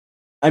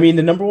 I mean,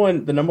 the number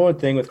one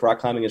thing with rock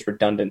climbing is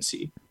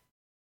redundancy.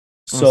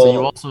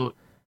 So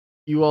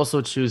you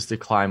also choose to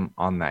climb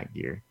on that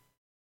gear,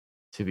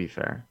 to be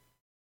fair.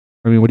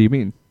 I mean, what do you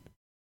mean?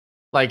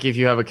 Like if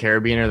you have a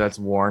carabiner that's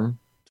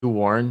too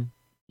worn,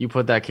 you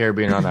put that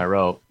carabiner on that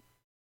rope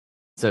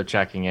instead of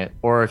checking it.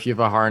 Or if you have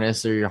a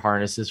harness or your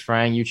harness is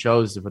fraying, you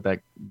chose to put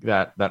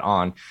that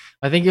on.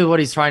 I think what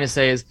he's trying to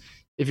say is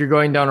if you're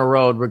going down a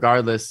road,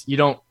 regardless, you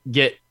don't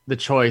get the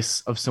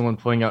choice of someone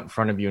pulling out in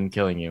front of you and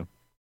killing you.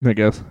 I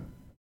guess.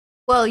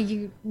 Well,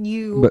 you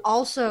But-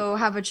 also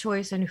have a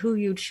choice in who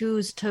you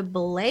choose to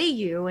belay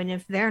you, and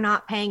if they're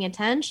not paying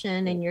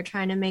attention and you're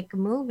trying to make a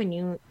move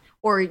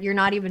or you're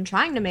not even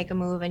trying to make a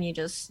move and you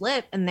just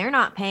slip and they're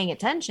not paying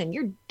attention,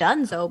 you're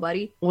donezo,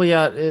 buddy. Well,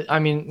 yeah, I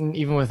mean,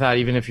 even with that,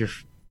 even if you're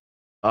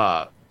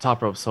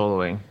top rope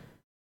soloing,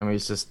 I mean,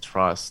 it's just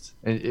trust.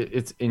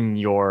 It's in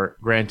your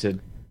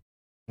granted.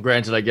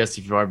 I guess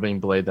if you are being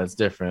belayed, that's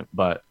different.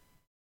 But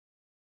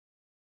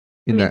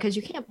In that Because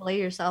you can't belay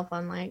yourself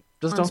on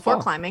Just on don't sport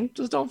fall. climbing.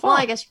 just don't fall. Well,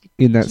 I guess you could.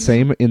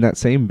 in that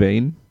same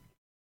vein,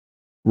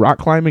 rock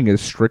climbing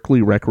is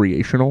strictly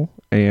recreational,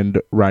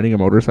 and riding a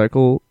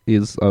motorcycle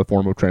is a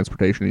form of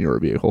transportation in your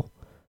vehicle.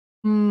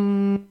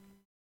 Mm,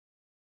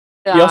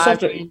 You also have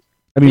to- mean,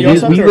 I mean, You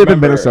also have we to live in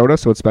remember- Minnesota,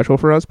 so it's special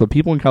for us. But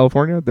people in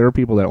California, there are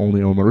people that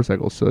only own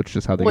motorcycles, so it's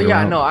just how they well, get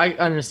yeah, around. no, I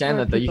understand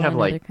Or that. Though you people have in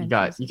like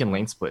other you can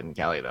lane split in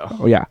Cali though.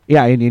 Oh yeah,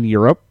 yeah. In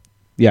Europe,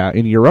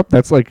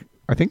 that's like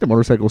I think the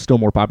motorcycle is still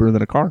more popular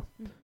than a car.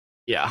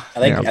 Yeah, I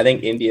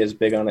think India is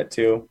big on it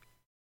too.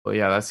 well,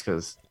 yeah, that's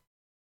because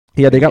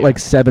Yeah, they got Yeah. like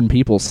 7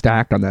 people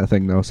stacked on that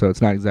thing though, so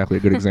it's not exactly a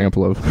good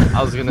example of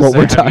I was gonna what say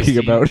we're have you talking seen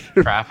about.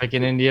 traffic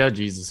in India.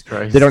 Jesus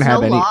Christ, They don't have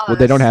No any. Well, they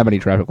laws. don't have any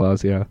traffic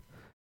laws. Yeah,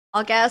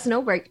 All gas,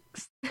 no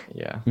brakes.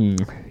 Yeah,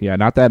 yeah,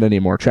 not that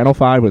anymore. Channel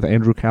 5 with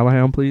Andrew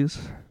Callahan, please.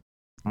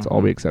 That's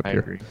all we Mhm. accept I here.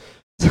 agree.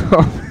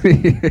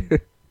 So,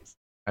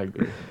 I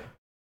agree.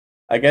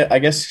 I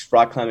guess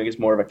rock climbing is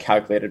more of a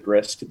calculated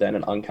risk than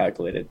an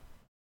uncalculated.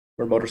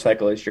 Where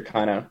motorcycle is, you're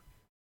kind of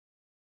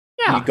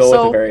Yeah, you go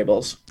so with the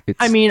variables. it's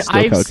I mean, still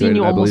I've seen calculated,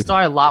 you I almost believe.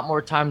 die a lot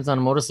more times on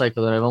a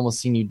motorcycle than I've almost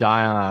seen you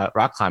die on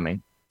rock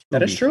climbing. That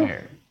to is be true.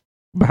 fair.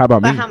 But how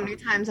about But me? how many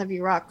times have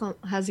you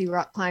has he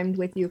rock climbed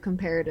with you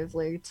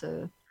comparatively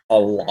to A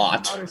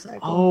lot. motorcycle?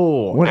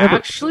 Oh, Whatever.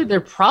 actually, they're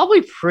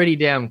probably pretty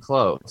damn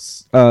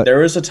close. There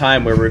was a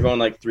time where we were going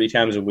like 3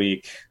 times a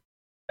week,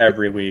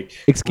 every week.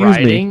 Excuse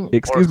Riding me. or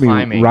Excuse me.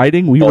 climbing?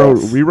 Riding. We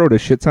Both. rode a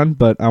shit ton,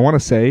 but I want to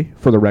say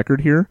for the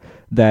record here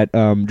that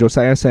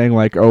Josiah saying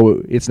like,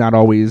 "Oh, it's not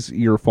always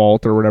your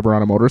fault" or whatever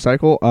on a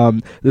motorcycle.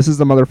 This is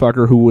the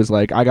motherfucker who was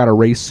like, "I got a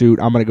race suit.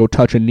 I'm gonna go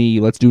touch a knee.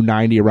 Let's do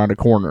 90 around a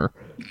corner."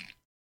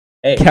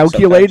 Hey,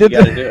 Calculated.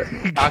 sometimes you gotta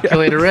do it.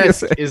 Calculator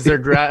risk. Is there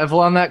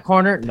gravel on that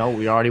corner? No,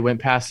 we already went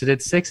past it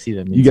at 60.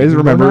 That means You guys we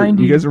can go remember?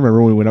 90. You guys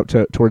remember when we went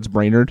up towards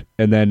Brainerd,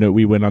 and then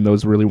we went on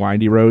those really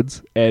windy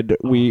roads, and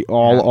we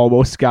all yeah.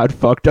 almost got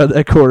fucked on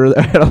that corner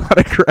that had a lot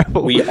of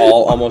gravel. We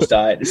all almost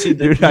died. See,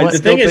 Dude, I the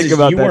still thing is think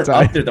about you that weren't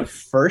time. up there the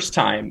first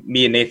time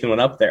me and Nathan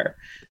went up there.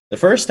 The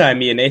first time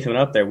me and Nathan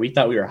went up there, we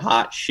thought we were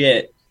hot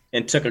shit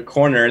and took a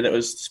corner that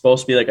was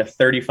supposed to be like a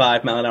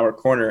 35-mile-an-hour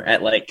corner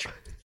at like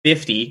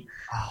 50,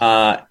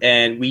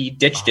 and we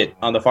ditched it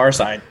on the far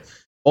side,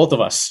 both of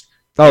us.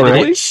 Oh We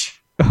really? ditched.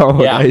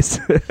 Oh Yeah. nice.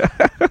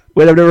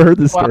 Wait, I've never heard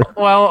this story.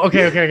 Well,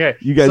 okay.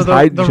 You guys So the-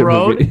 hide the shit from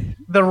road- me.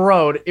 The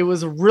road. It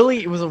was a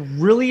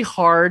really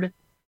hard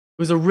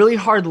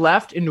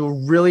left into a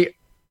really.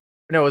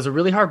 No, it was a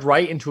really hard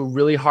right into a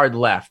really hard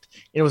left.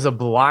 It was a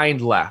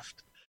blind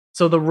left.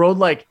 So the road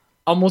like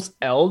almost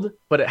L'd,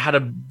 but it had a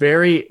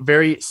very,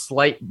 very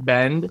slight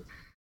bend.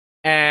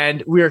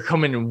 And we were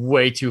coming in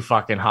way too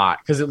fucking hot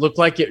because it looked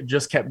like it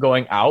just kept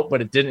going out, but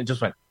it didn't. It just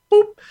went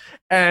boop.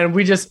 And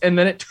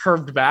then it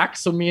curved back.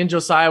 So me and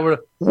Josiah were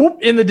whoop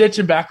in the ditch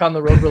and back on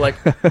the road. We're like,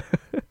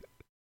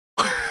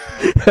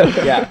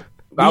 Yeah,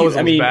 that was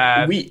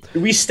bad.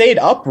 We stayed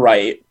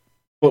upright,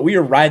 but we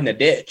were riding the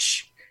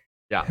ditch.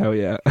 Hell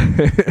yeah.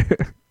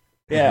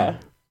 Yeah,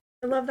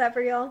 I love that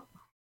for y'all.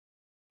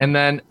 And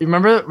then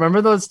remember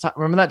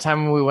that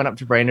time when we went up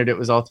to Brainerd? It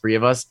was all 3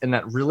 of us in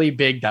that really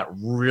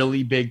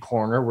big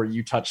corner where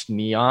you touched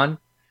neon,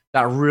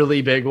 that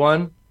really big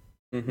one,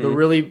 Mhm. the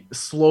really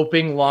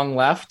sloping long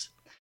left.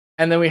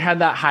 And then we had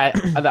that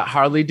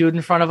Harley dude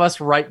in front of us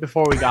right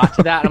before we got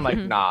to that. And I'm like,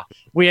 nah,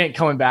 we ain't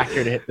coming back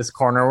here to hit this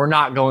corner. We're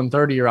not going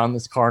 30 around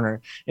this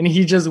corner. And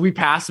we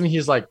passed him.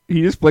 He's like,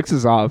 He just flicks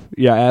us off.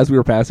 Yeah, as we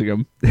were passing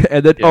him,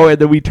 and then Yeah. and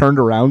then we turned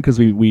around because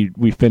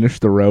we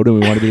finished the road and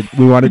we wanted to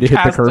We hit the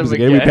passed curbs him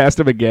again. We again. passed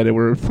him again and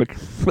we're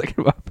flicking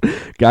him up.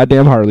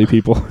 Goddamn Harley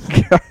people.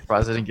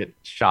 President get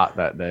shot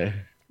that day.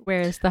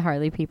 Whereas the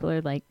Harley people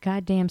are like,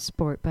 goddamn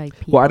sport bike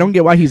people. Well, I don't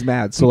get why he's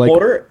mad. So like,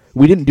 Motor.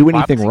 we didn't do Why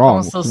anything was he wrong.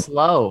 going so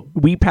slow.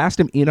 We passed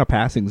him in a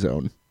passing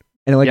zone.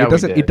 And like Yeah, we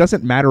it did.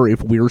 doesn't matter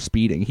if we're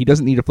speeding. He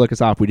doesn't need to flick us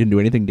off. We didn't do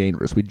anything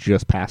dangerous. We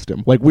just passed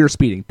him. Like we're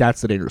speeding.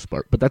 That's the dangerous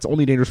part. But that's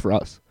only dangerous for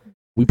us.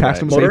 We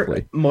passed Right. him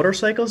safely.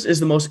 Motorcycles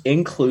is the most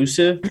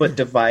inclusive but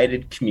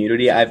divided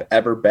community I've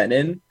ever been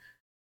in,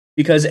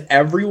 because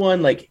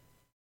everyone, like,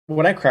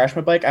 when I crashed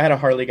my bike, I had a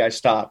Harley guy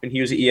stop, and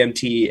he was an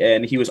EMT,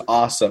 and he was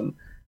awesome.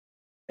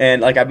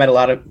 And like I met a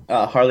lot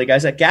of Harley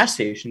guys at gas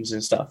stations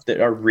and stuff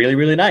that are really,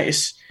 really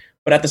nice.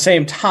 But at the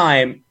same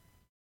time,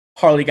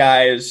 Harley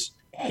guys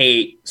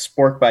hate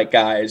sport bike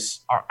guys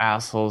Are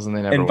assholes and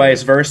they never and will.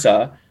 vice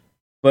versa.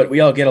 But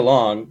we all get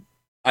along.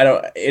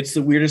 It's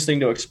the weirdest thing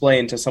to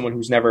explain to someone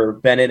who's never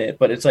been in it,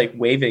 but it's like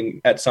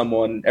waving at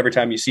someone every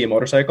time you see a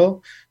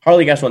motorcycle.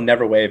 Harley guys will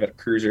never wave at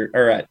cruiser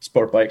or at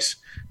sport bikes,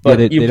 but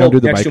they you don't pull do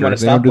the next to them on a biker-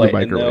 they don't do the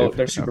stoplight and biker wave.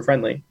 they're super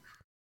friendly.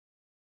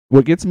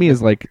 What gets me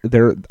is like I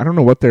don't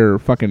know what they're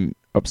fucking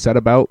upset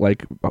about.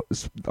 Like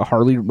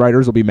Harley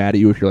riders will be mad at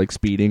you if you're like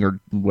speeding or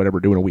whatever,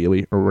 doing a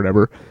wheelie or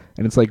whatever.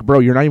 And it's like, bro,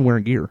 you're not even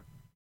wearing gear.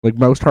 Like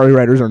most Harley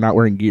riders are not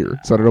wearing gear,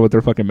 so I don't know what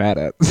they're fucking mad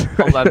at.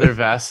 A leather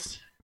vest.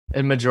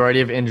 And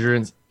majority of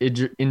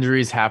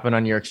injuries happen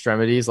on your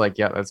extremities. Like,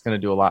 yeah, that's gonna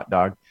do a lot,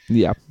 dog.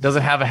 Yeah, Does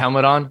it have a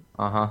helmet on?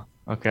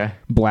 Okay.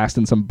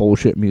 blasting some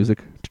bullshit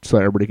music so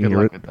everybody can Good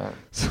hear luck it. with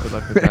that. Good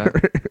luck with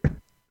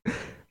that.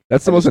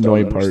 That's the I most just don't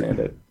annoying part. understand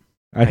it.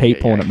 I hate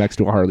yeah, pulling yeah. up next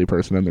to a Harley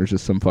person and there's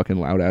just some fucking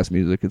loud ass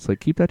music. It's like,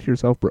 keep that to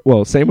yourself, bro.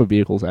 Well, same with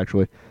vehicles,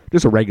 actually.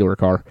 Just a regular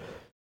car.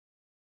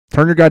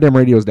 Turn your goddamn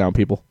radios down,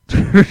 people.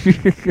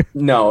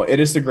 No, it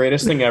is the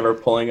greatest thing ever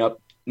pulling up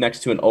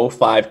next to an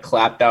 '05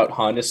 clapped out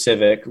Honda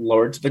Civic,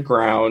 lowered to the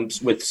ground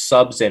with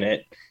subs in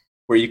it,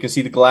 where you can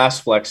see the glass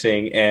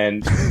flexing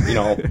and,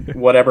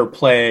 whatever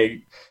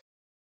playing,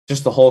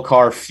 just the whole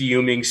car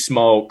fuming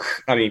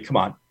smoke. I mean, come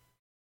on.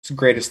 It's the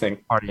greatest thing.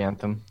 Party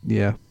anthem.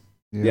 Yeah.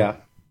 Yeah.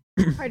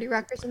 Party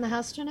rockers in the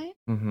house tonight.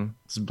 Mm-hmm.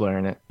 Just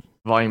blaring it.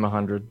 Volume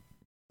 100.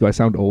 Do I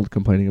sound old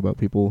complaining about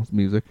people's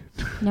music?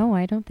 No,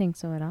 I don't think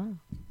so at all.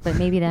 But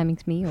maybe that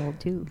makes me old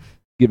too.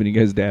 Giving you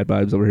guys dad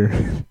vibes over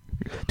here.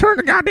 Turn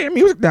the goddamn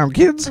music down,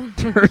 kids.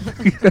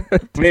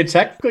 I mean,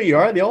 technically, you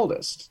are the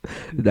oldest.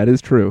 That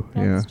is true.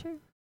 That's true.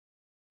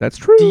 That's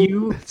true. Do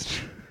you- That's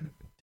true.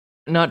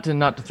 Not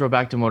to throw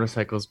back to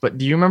motorcycles, but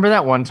do you remember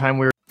that one time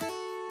we were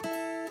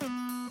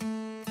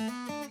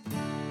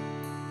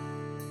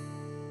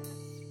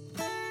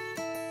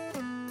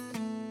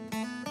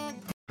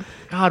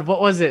God,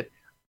 what was it?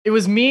 It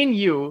was me and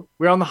you.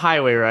 We're on the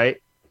highway, right?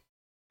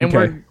 And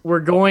Okay. we're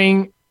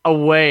going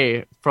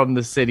away from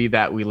the city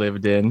that we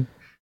lived in.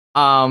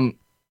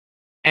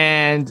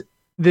 And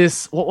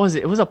this, what was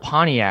it? It was a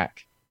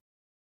Pontiac.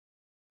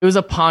 It was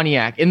a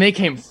Pontiac, and they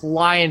came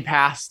flying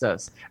past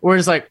us. We're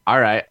just like, all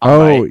right,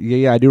 all Oh, right.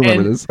 yeah, I do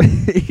remember And- this.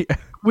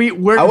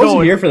 We're I wasn't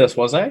going. here for this,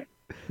 was I?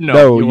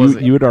 No, he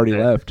wasn't. you had already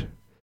Yeah. left.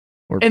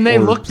 And they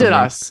Or looked at something.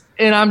 us,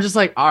 and I'm just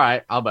like, all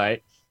right, I'll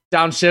bite.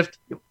 Downshift,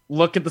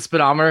 look at the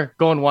speedometer,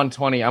 going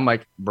 120. I'm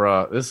like,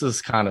 bruh, this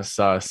is kind of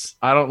sus.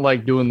 I don't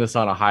like doing this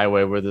on a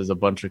highway where there's a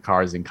bunch of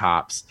cars and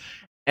cops.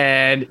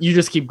 And you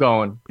just keep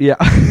going. Yeah.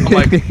 I'm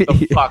like,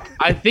 the fuck?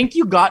 I think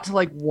you got to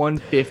like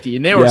 150,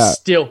 and they were Yeah.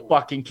 still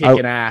fucking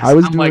kicking ass. I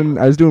was I'm doing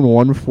like,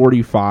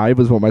 145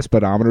 was what my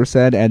speedometer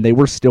said, and they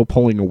were still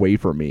pulling away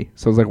from me.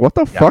 So I was like, "What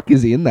the Yeah. fuck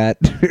is in that?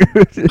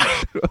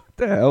 What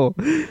the hell?"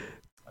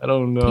 I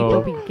don't People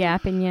know. be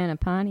gapping you in a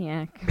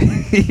Pontiac.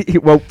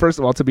 Well, first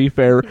of all, to be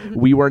fair,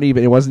 we weren't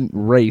even. It wasn't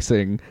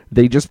racing.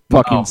 They just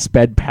fucking No.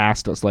 sped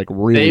past us like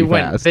really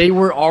fast. They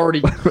were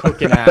already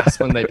cooking ass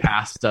when they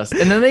passed us,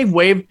 and then they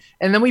waved,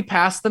 and then we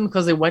passed them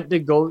because they went to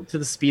go to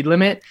the speed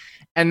limit,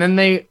 and then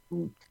they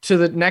to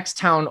the next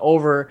town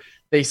over.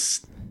 They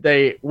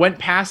went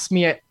past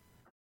me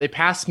they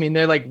passed me and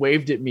they like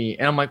waved at me,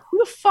 and I'm like, who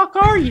the fuck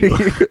are you?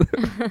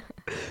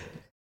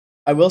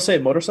 I will say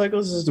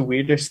motorcycles is the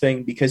weirdest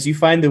thing because you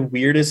find the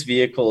weirdest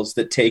vehicles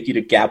that take you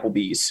to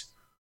Gapplebee's.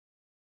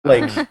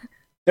 Like,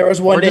 there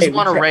was one or day. just we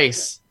want to tra-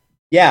 race.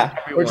 Yeah,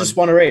 Everyone. or just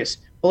want to race.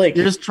 Blake,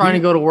 You're just trying to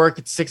go to work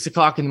at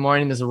 6:00 in the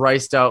morning. There's a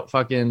riced out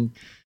fucking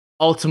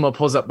Ultima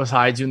pulls up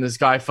beside you, and this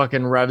guy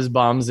fucking revs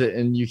bombs it,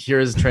 and you hear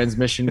his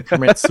transmission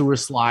commit sewer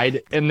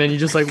slide, and then you're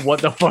just like,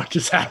 what the fuck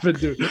just happened,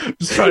 dude?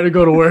 Just trying to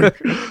go to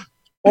work.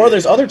 Or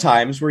there's other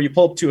times where you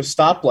pull up to a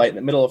stoplight in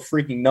the middle of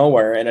freaking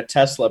nowhere and a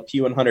Tesla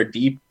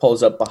P100D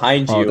pulls up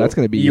behind you. Oh, that's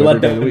gonna be you you let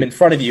every day of the them week. in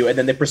front of you and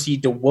then they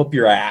proceed to whoop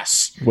your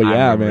ass. Well, I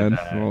yeah, remember man.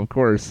 that. Well, of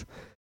course,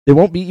 they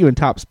won't beat you in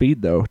top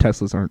speed though.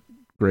 Teslas aren't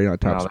great on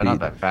top No, they're speed. not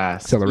that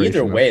fast. Acceleration,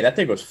 Either though. way, that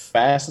thing goes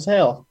fast as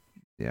hell.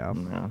 Yeah.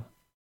 No.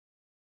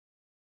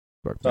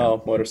 Fuck, man. Oh,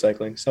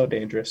 motorcycling, so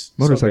dangerous.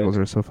 Motorcycles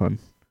are so fun.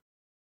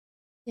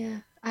 Yeah,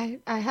 I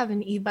have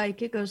an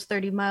e-bike. It goes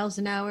 30 miles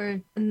an hour,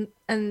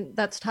 and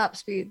that's top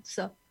speed.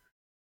 So,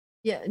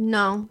 yeah,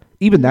 no.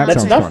 Even that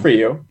That's sounds enough fun. for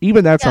you.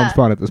 Even that sounds Yeah.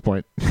 fun at this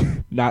point.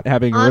 Not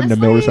having ridden a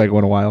Honestly- motorcycle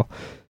in a while.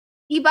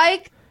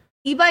 E-bike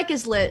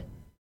is lit.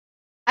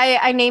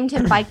 I named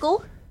him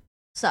Bikel.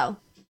 So,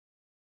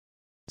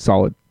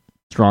 Solid,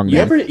 strong. You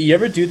man.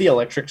 ever do the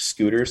electric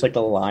scooters like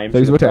the Lime? I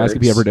was from about the to ask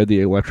if you Birds? ever did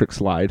the electric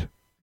slide.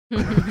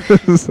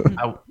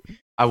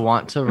 I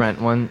want to rent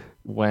one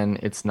when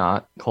it's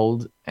not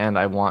cold, and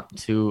I want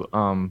to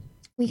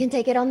we can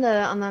take it on the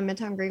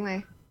Midtown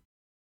Greenway.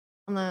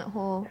 On the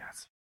whole.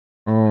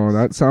 Oh,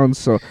 that sounds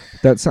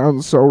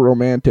so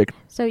romantic.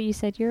 So you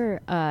said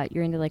you're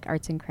into like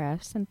arts and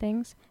crafts and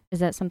things. Is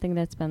that something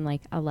that's been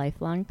like a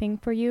lifelong thing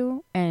for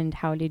you? And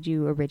how did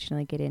you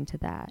originally get into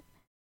that?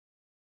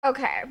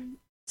 Okay,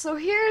 so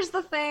here's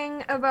the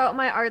thing about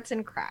my arts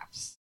and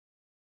crafts.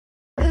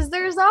 Because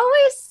there's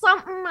always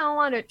something I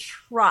want to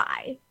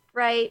try,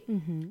 right?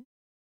 Mm-hmm.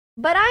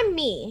 But I'm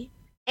me,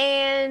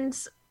 and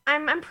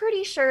I'm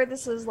pretty sure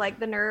this is like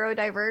the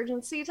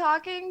neurodivergency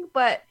talking,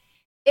 but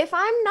if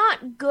I'm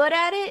not good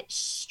at it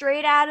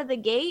straight out of the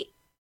gate,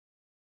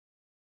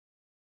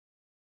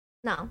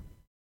 no.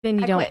 Then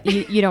you I don't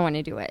quit. you don't want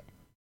to do it.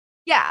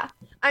 Yeah.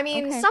 I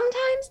mean, Okay. sometimes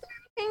there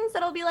are things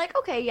that'll be like,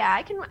 okay, yeah,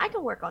 I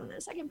can work on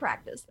this. I can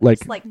practice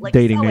this. Like,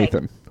 dating sewing.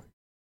 Nathan.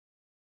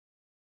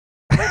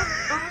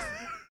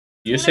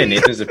 You just say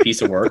Nathan's a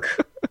piece of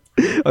work.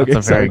 Okay, a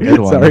very sorry. good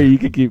one. Sorry, you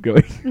can keep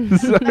going.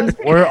 That was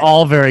pretty We're good.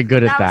 all very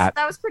good at that.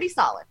 That was pretty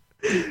solid.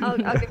 I'll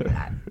give you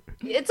that.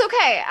 It's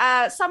okay.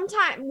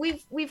 Sometime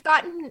we've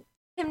gotten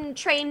him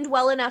trained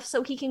well enough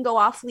so he can go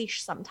off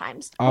leash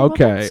sometimes. Oh, well,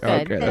 Okay, that's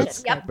good. okay,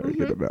 that's Yep, very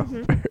good to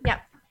know.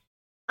 Yep.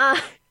 Uh,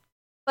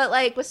 But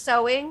like with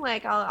sewing,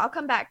 like I'll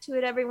come back to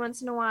it every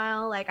once in a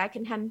while. Like I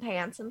can hem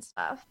pants and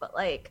stuff. But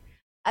like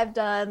I've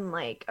done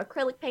like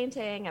acrylic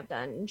painting, I've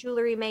done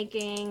jewelry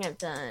making, I've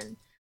done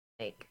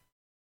like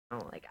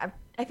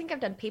I think I've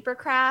done paper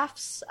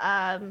crafts.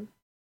 Wow.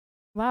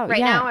 Right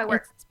yeah, now I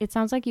work. It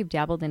sounds like you've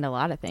dabbled in a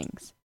lot of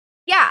things.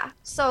 Yeah.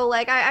 So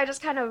like I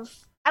just kind of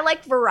I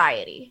like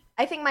variety.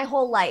 I think my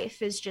whole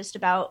life is just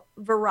about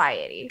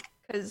variety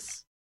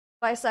because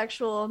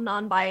bisexual,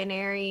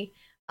 non-binary,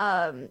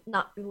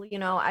 not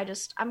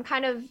I'm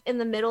kind of in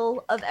the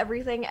middle of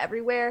everything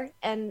everywhere,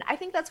 and I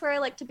think that's where I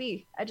like to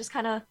be. I just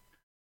kind of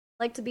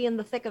like to be in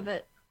the thick of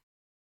it.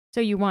 So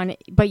you want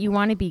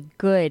to be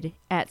good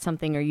at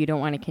something, or you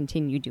don't want to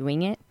continue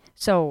doing it.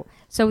 So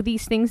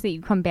these things that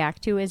you come back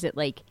to, is it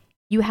like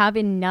you have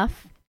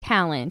enough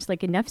talent,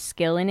 like enough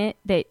skill in it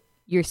that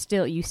you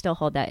still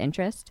hold that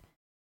interest?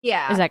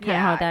 Yeah. Is that kind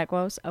of how that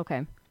goes?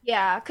 Okay.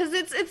 Yeah, because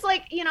it's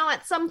like,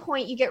 at some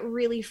point you get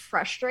really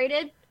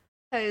frustrated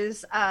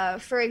because,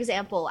 for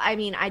example, I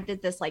mean, I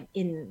did this like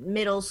in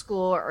middle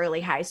school or early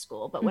high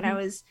school, but when I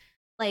was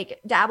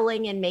like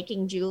dabbling in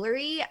making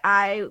jewelry,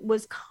 I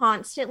was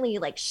constantly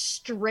like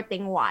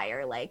stripping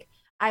wire. Like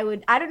I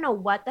don't know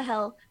what the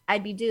hell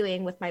I'd be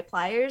doing with my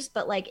pliers,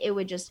 but like it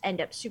would just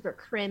end up super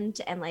crimped,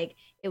 and like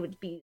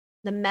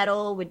the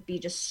metal would be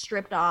just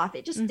stripped off.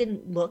 It just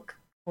didn't look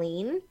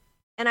clean.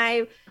 And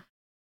I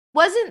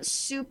wasn't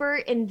super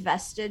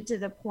invested to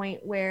the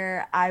point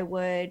where I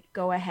would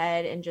go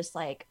ahead and just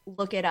like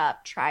look it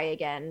up, try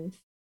again,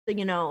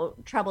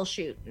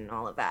 troubleshoot and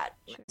all of that.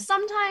 Sure.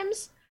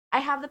 Sometimes I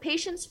have the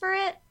patience for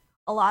it.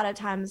 A lot of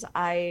times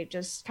I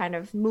just kind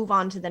of move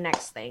on to the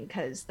next thing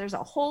because there's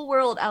a whole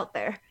world out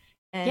there.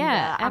 And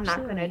I'm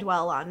not going to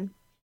dwell on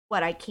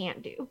what I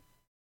can't do.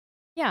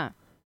 Yeah.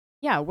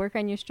 Yeah, work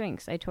on your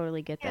strengths. I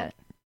totally get that.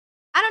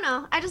 I don't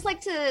know. I just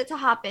like to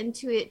hop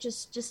into it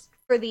just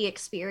for the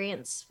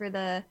experience, for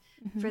the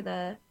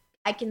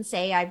I can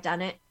say I've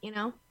done it,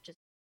 just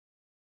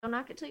don't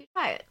knock it till you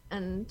try it.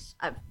 And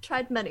I've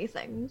tried many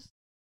things.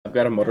 I've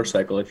got a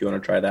motorcycle if you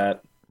want to try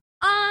that.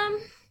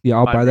 Yeah,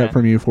 I'll buy that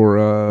from you for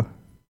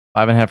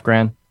 $5.5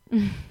 grand.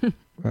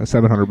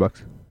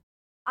 $700.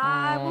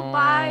 I will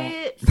buy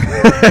it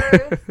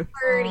for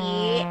 30,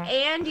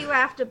 and you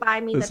have to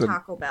buy me the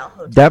Taco Bell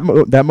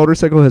hotel. That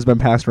motorcycle has been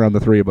passed around the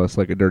three of us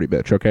like a dirty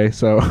bitch. Okay,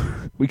 so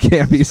we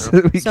can't be So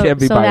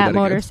buying that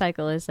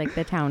motorcycle is like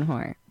the town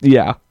whore.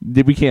 Yeah,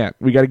 we can't.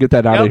 We got to get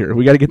that out of here.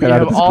 We got to get that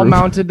out of this We have all group.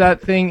 mounted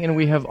that thing, and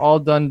we have all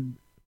done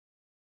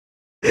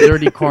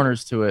dirty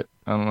corners to it.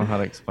 I don't know how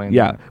to explain.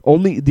 Yeah,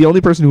 that. the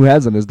only person who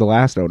hasn't is the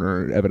last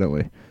owner,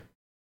 evidently.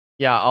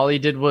 Yeah, all he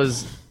did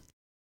was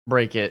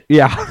break it.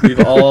 Yeah, we've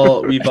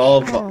all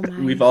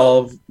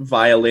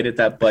violated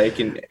that bike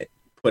and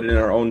put in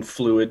our own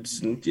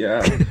fluids, and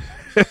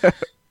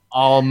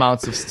all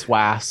amounts of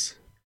swass.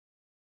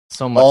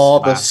 So much. All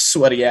the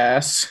sweaty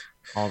ass.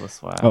 All the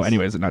swass. Oh,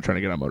 anyways, I'm not trying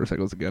to get on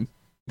motorcycles again.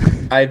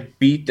 I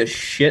beat the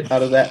shit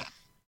out of that.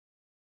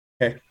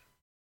 Okay.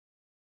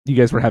 You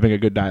guys were having a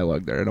good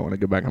dialogue there. I don't want to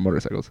go back on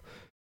motorcycles.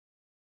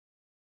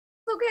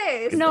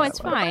 Okay. No, it's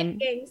fine.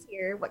 Gangs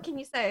here. What can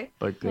you say?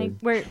 Like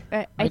we're,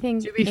 I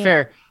think. To be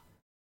fair.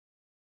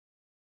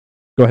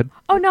 Go ahead.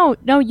 Oh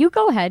no, you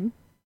go ahead.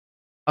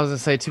 I was gonna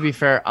say, to be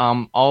fair,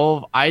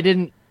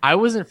 I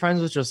wasn't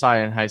friends with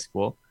Josiah in high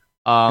school.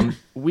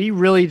 We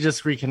really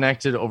just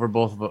reconnected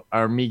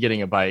over me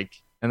getting a bike,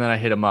 and then I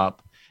hit him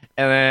up,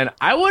 and then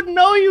I wouldn't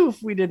know you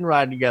if we didn't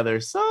ride together.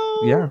 So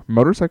yeah,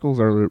 motorcycles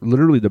are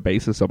literally the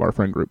basis of our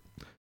friend group.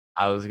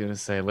 I was gonna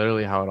say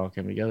literally how it all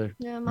came together.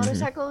 Yeah,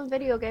 motorcycle and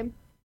video game.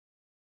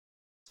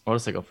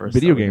 Motorcycle first.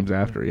 Video games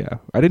after, yeah.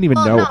 I didn't even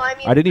know. No, I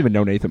mean, I didn't even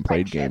know Nathan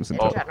played games in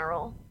until.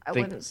 general. I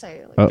wouldn't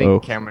say. I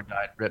think camera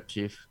died. Rip,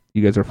 Chief.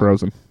 You guys are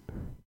frozen.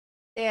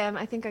 Damn,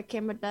 I think our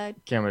camera died.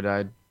 Camera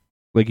died.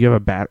 Like you have a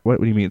bat?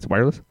 What do you mean? It's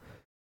wireless?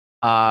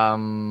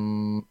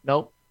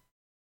 Nope.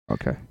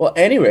 Okay. Well,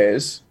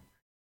 anyways,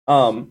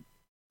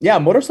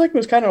 motorcycle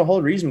was kind of the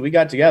whole reason we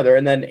got together,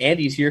 and then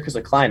Andy's here because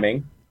of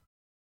climbing.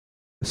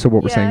 So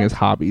what we're saying is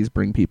hobbies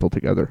bring people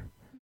together.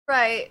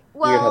 Right.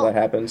 Weird how that Well,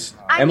 happens.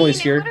 I Emily's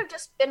mean, here. it would have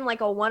just been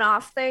like a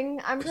one-off thing.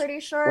 I'm pretty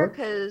sure Sure.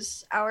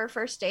 because our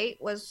first date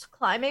was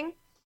climbing,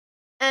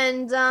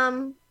 and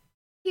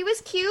he was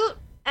cute,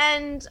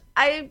 and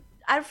I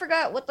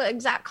forgot what the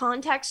exact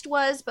context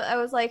was, but I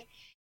was like,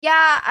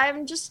 yeah, I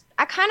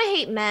kind of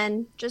hate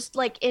men, just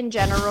like in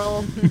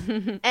general,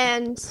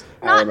 and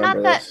I not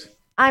remember that. this.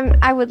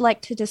 I would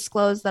like to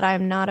disclose that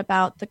I'm not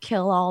about the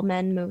kill all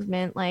men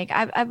movement. Like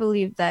I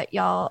believe that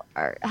y'all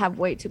have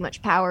way too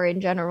much power in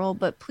general,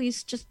 but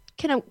please just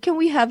can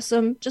we have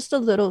just a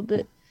little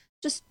bit,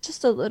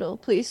 just a little,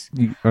 please.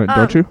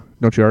 Don't you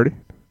already?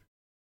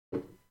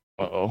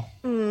 Uh-oh.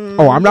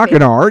 Oh, I'm not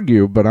going to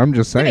argue, but I'm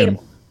just saying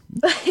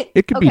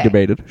it could be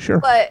debated. Sure.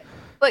 But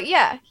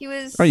yeah, he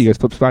was. Oh, you guys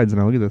flip sides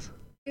now. Look at this.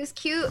 He was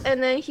cute,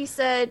 and then he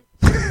said,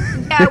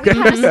 "Yeah, we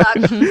kind of suck."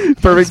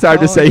 Perfect time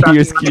to say he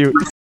was cute.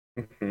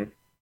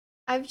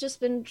 I've just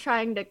been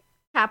trying to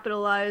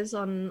capitalize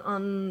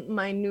on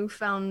my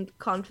newfound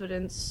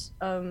confidence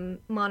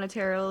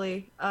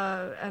monetarily,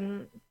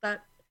 and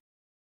that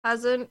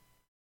hasn't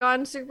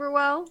gone super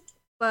well.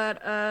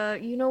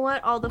 But you know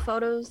what? All the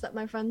photos that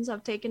my friends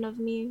have taken of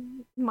me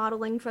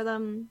modeling for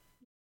them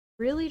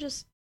really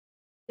just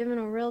given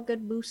a real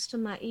good boost to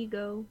my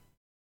ego.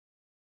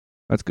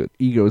 That's good.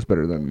 Ego is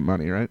better than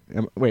money, right?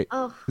 Wait,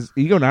 Oh, is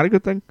ego not a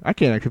good thing? I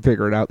can't actually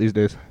figure it out these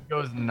days. It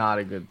was not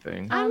a good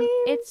thing. I mean,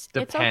 it's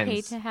okay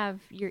depends. to have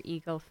your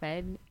ego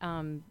fed.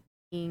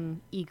 Being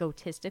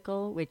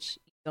egotistical, which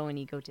ego and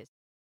egotistical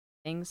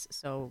things.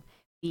 So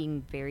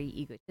being very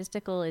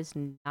egotistical is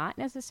not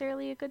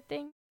necessarily a good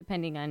thing,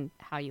 depending on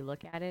how you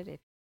look at it. If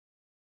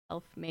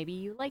yourself, maybe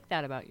you like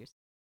that about yourself.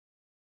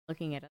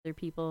 Looking at other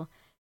people,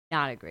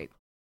 not a great.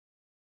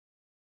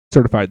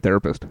 Certified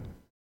therapist.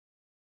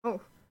 Oh,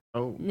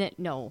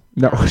 No.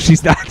 No,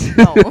 she's not.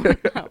 No.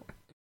 No.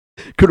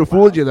 Could have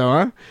fooled you though,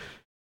 huh?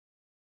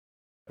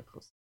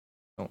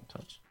 don't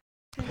touch.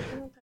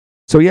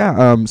 So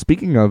yeah,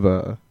 speaking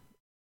of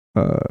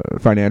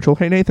financial,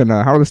 hey Nathan,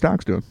 how are the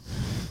stocks doing?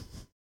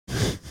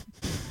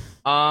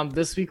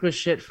 This week was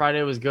shit.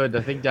 Friday was good.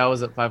 I think Dow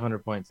was at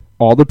 500 points.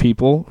 All the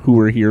people who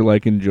were here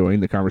like enjoying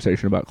the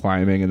conversation about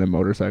climbing and then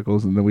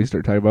motorcycles, and then we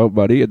start talking about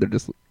buddy, and they're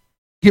just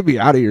get me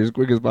out of here as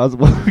quick as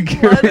possible.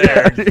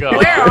 They're gone.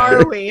 where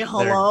are we? They're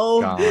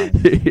Hello. gone.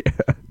 Yeah.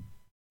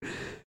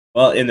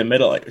 Well, in the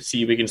middle,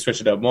 see, we can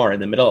switch it up more. In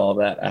the middle of all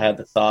that, I had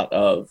the thought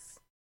of,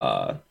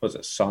 was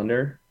it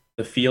Sonder?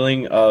 The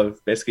feeling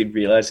of basically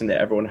realizing that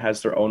everyone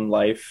has their own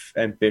life,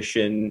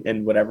 ambition,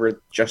 and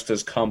whatever just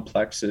as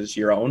complex as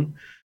your own.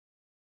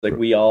 Like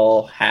we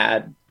all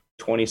had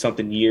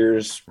 20-something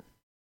years,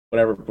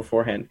 whatever,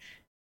 beforehand.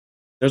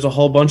 There's a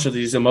whole bunch of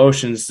these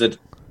emotions that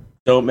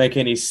don't make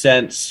any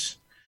sense,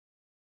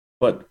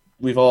 but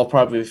we've all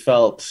probably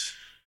felt,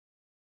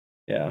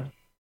 yeah.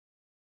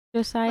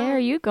 Josiah, are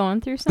you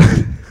going through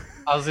something?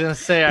 I was gonna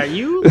say, are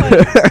you like,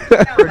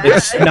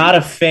 It's not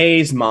a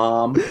phase,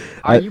 Mom.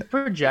 are you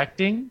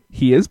projecting?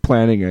 He is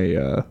planning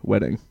a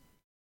wedding.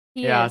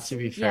 He Yeah, is, to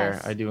be fair,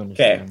 yes. I do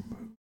understand.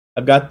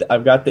 I've got the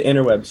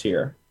interwebs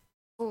here.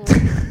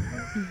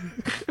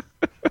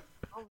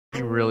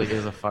 He really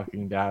is a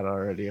fucking dad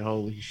already.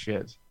 Holy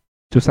shit.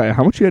 Josiah,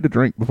 how much you had to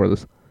drink before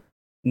this?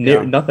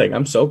 Yeah. Nothing.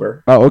 I'm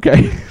sober. Oh,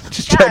 okay.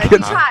 Just Yeah, checking.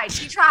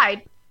 she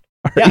tried.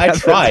 Yeah, I that's-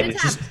 tried. It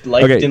just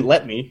life Okay. didn't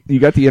let me. You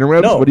got the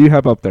interwebs? No. What do you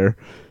have up there?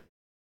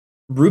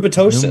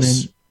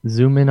 Rubetosis.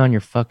 Zoom in on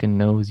your fucking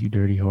nose, you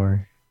dirty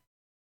whore.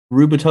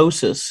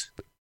 Rubetosis.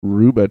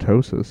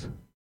 Rubetosis.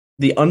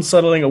 The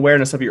unsettling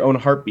awareness of your own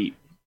heartbeat.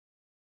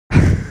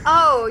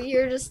 Oh,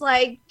 you're just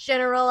like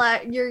general.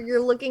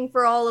 You're looking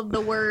for all of the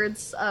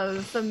words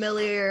of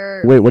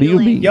familiar. Wait, what do you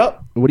feeling. mean?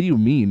 Yup. What do you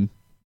mean?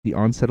 The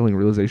unsettling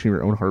realization of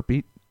your own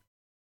heartbeat?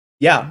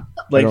 Yeah.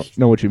 I Like don't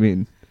know what you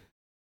mean.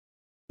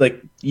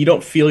 you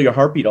don't feel your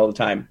heartbeat all the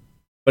time.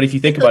 But if you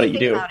think about it, you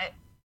Think do. about it.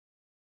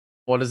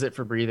 What is it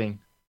for breathing?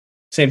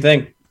 Same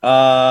thing.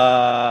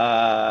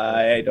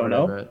 I don't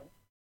know. Whatever.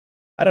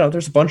 I don't know.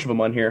 There's a bunch of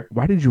them on here.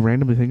 Why did you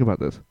randomly think about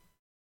this?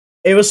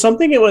 It was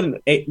something when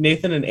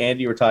Nathan and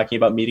Andy were talking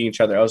about meeting each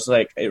other. I was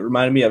like, it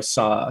reminded me of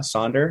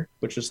Sonder,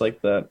 which is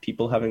like the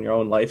people having their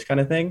own life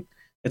kind of thing.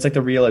 It's like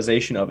the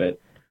realization of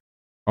it.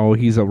 Oh,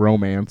 he's a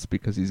romance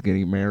because he's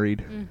getting married.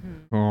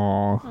 Mm-hmm.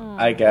 Oh,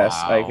 I guess.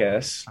 Wow.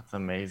 That's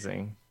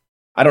amazing.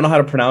 I don't know how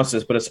to pronounce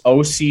this, but it's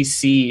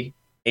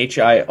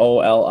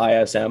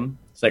OCCHIOLISM.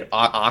 It's like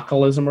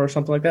occultism or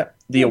something like that.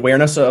 The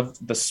awareness of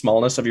the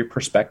smallness of your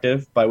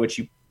perspective by which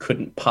you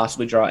couldn't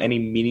possibly draw any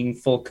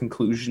meaningful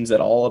conclusions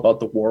at all about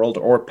the world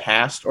or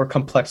past or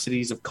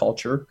complexities of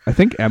culture. I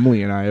think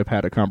Emily and I have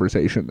had a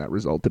conversation that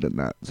resulted in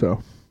that.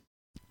 So,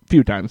 a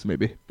few times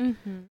maybe.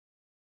 Mm-hmm.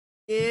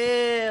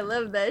 Yeah, I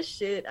love that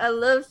shit. I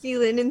love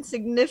feeling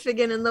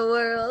insignificant in the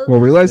world. Well,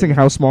 realizing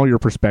how small your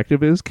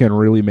perspective is can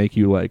really make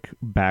you like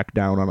back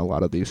down on a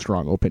lot of these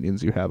strong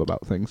opinions you have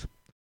about things.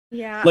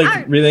 Yeah,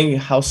 Like realizing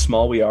how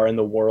small we are in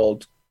the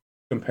world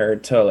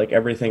compared to like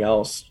everything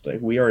else.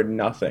 Like we are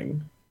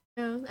nothing.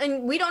 yeah.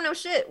 And we don't know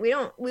shit. We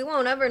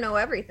won't ever know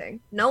everything.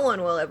 No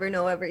one will ever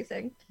know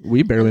everything.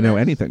 We barely know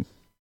anything.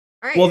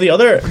 Right. Well, the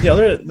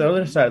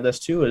other side of this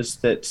too is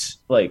that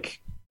like,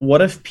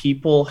 what if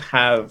people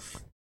have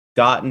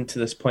gotten to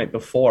this point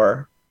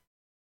before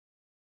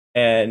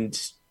and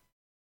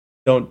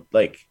don't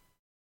like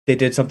they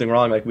did something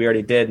wrong like we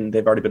already did and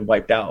they've already been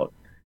wiped out?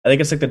 I think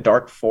it's like the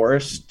dark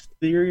forest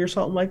theory or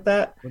something like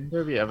that. Wouldn't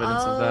there be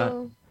evidence of that?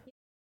 Oh,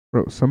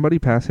 Bro, somebody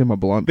pass him a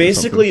blunt. or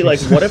Basically, like,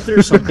 something. what if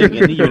there's something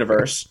in the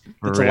universe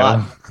that's For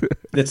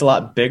a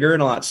lot bigger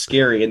and a lot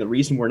scary, and the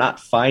reason we're not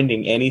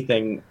finding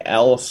anything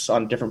else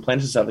on different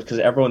planets and stuff is because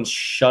everyone's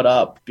shut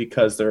up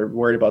because they're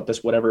worried about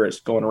this whatever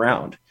is going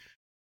around.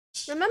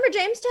 remember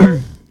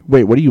Jamestown?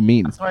 Wait, what do you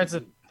mean?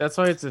 That's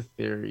why it's a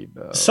theory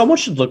though. Someone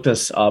should look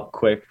this up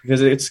quick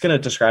because it's going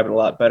to describe it a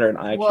lot better than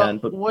I can.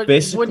 But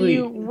basically,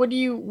 what do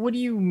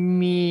you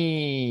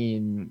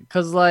mean?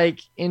 Because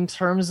like in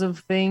terms of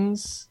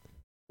things,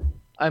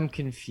 I'm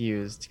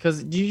confused.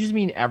 Because do you just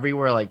mean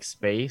everywhere like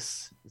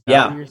space? Is that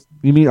Yeah. what you're saying?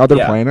 You mean other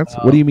Yeah. planets?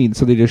 What do you mean?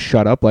 So they just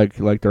shut up, like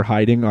they're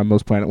hiding on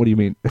those planets? What do you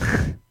mean?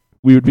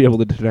 We would be able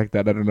to detect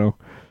that. I don't know.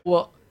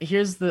 Well,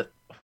 here's the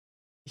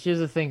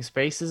thing.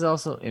 Space is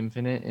also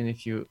infinite, and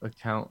if you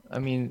account, I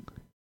mean,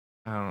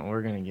 I don't know.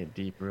 We're gonna get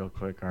deep real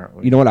quick, aren't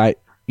we? You know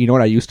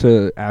what I used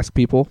to ask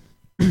people?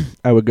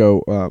 I would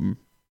go,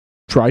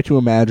 try to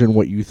imagine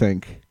what you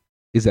think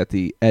is at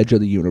the edge of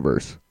the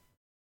universe.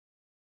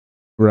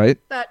 Right?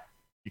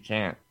 You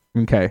can't.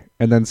 Okay.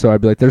 And then so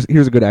I'd be like,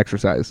 here's a good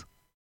exercise.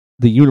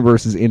 The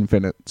universe is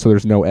infinite, so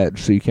there's no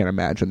edge, so you can't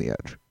imagine the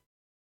edge.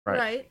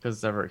 Right. Because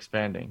it's ever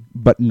expanding.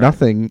 But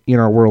nothing in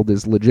our world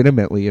is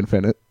legitimately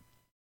infinite.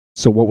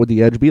 So what would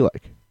the edge be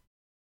like?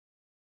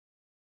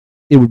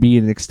 It would be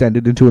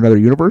extended into another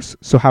universe.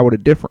 So how would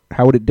it differ?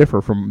 How would it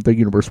differ from the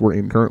universe we're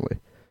in currently?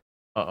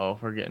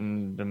 We're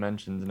getting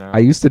dimensions now. I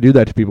used to do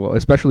that to people,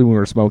 especially when we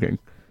were smoking,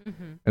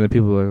 Mm-hmm. and then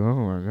people were like,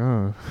 "Oh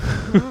my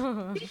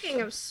god."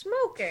 Speaking of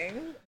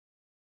smoking,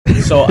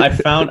 So I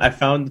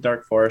found the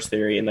Dark Forest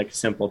theory in like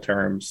simple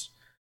terms.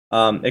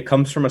 It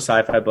comes from a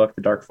sci-fi book,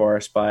 The Dark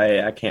Forest,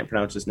 by I can't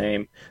pronounce his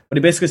name, but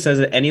he basically says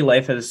that any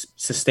life has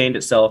sustained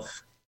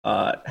itself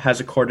has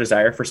a core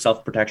desire for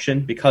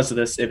self-protection. Because of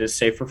this, it is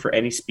safer for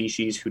any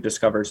species who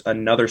discovers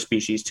another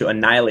species to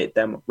annihilate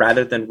them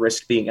rather than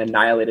risk being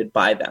annihilated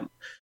by them.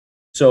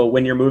 So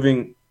when you're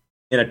moving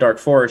in a dark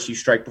forest, you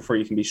strike before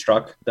you can be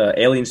struck. The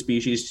alien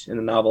species in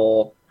the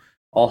novel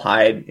all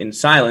hide in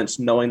silence,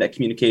 knowing that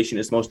communication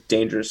is the most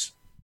dangerous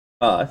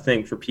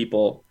thing for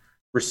people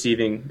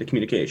receiving the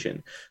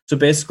communication. So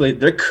basically,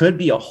 there could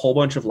be a whole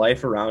bunch of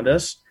life around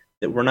us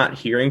that we're not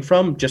hearing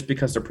from just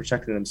because they're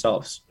protecting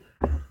themselves.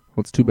 Well,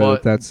 it's too bad Well,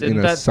 that that's in didn't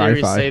a that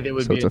theory sci-fi, say they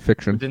would so it's be- a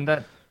fiction. Didn't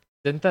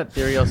that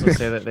theory also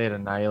say that they'd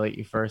annihilate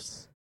you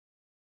first?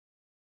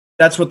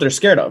 That's what they're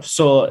scared of.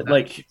 So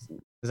like,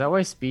 Is that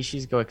why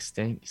species go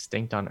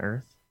extinct on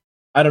Earth?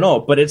 I don't know,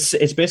 but it's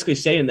basically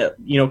saying that,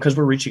 you know, because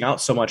we're reaching out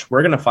so much,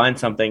 we're gonna find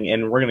something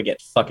and we're gonna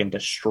get fucking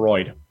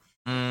destroyed.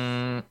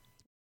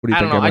 What do you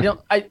I don't think,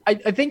 know. Emma?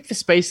 I think the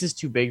space is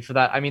too big for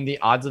that. I mean, the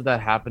odds of that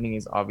happening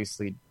is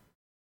obviously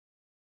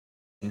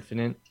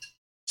infinite.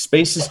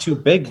 Space is too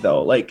big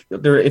though. Like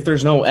if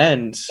there's no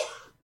end,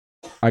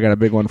 I got a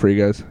big one for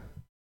you guys.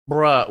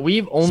 Bruh,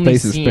 we've only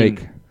Space is seen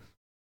fake.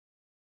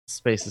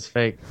 Space is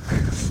fake.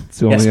 It's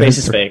the yeah, only space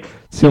is answer. fake.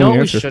 It's the You know only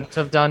what we answer. shouldn't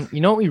have done?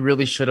 You know what we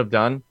really should have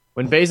done?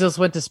 When Bezos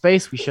went to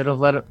space, we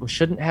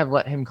shouldn't have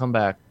let him come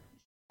back.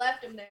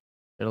 left him there.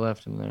 Should have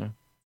left him there.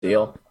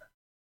 Deal.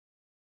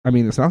 I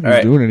mean, it's not like All he's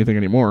right. doing anything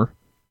anymore.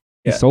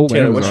 He Yeah. sold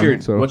Taylor,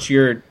 Amazon. what's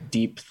your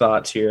deep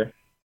thoughts here?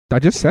 I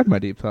just said my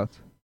deep thoughts.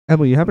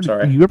 Emily,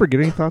 Sorry. you ever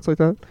get any thoughts like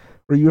that?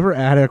 Or you ever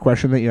add a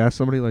question that you asked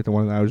somebody, like the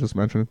one that I was just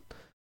mentioning?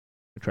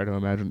 I try to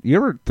imagine. You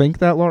ever think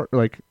that,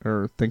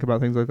 or think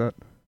about things like that?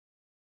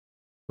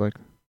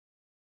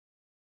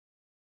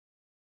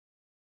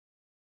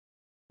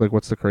 Like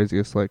what's the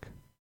craziest, like,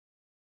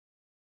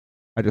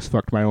 I just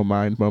fucked my own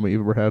mind moment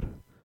you've ever had?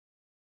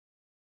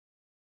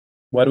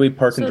 Why do we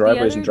park in So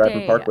driveways the and other drive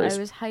in day, parkways? I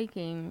was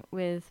hiking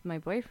with my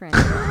boyfriend.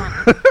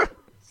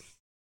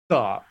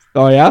 Stop.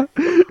 Oh, yeah?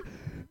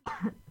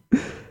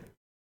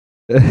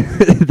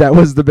 That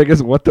was the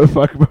biggest what the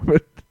fuck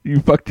moment. You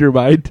fucked your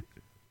mind?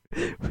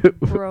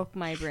 broke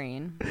my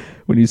brain.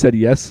 When you said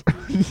yes?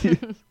 You're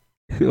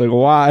like,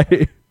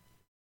 why?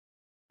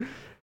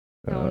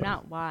 No,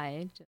 not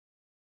why.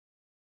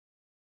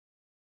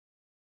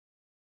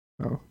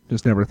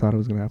 Just never thought it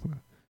was gonna happen.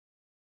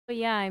 But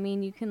yeah, I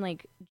mean, you can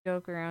like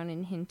joke around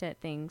and hint at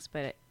things,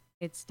 but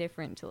it's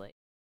different to like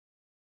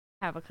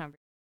have a conversation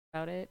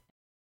about it.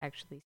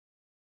 Actually,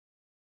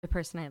 the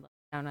person I left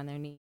down on their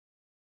knee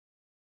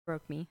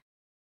broke me.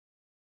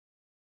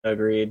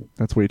 Agreed.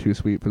 That's way too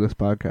sweet for this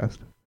podcast.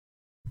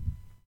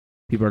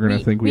 People are gonna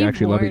think we we've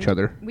actually love each warned-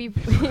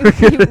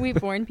 other.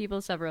 We've warned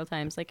people several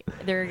times. Like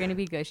there are going to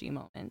be gushy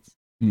moments.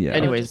 Yeah.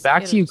 Anyways, just-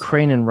 back to it'll just-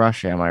 Ukraine and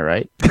Russia. Am I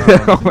right?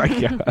 Oh my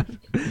god.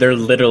 They're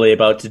literally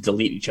about to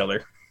delete each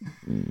other.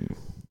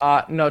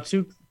 No.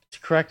 To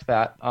correct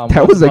that.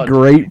 That was a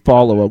great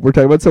follow up. We're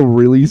talking about some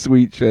really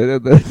sweet shit,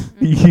 and then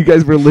you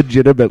guys were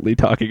legitimately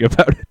talking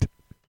about it.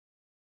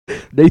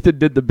 Nathan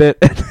did the bit.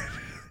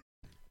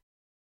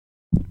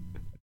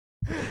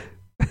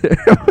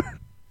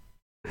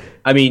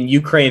 I mean,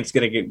 Ukraine's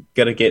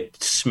gonna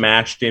get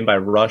smashed in by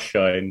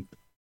Russia, and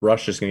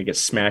Russia's gonna get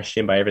smashed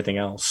in by everything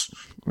else.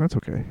 That's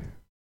okay,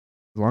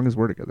 as long as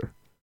we're together.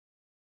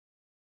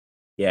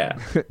 Yeah.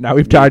 Now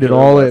we've tied it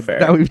Nuclear all in. warfare.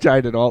 Now we've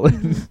tied it all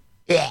in.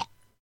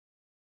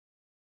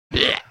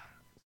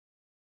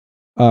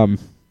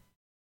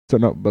 So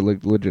no, but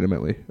like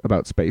legitimately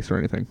about space or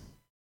anything.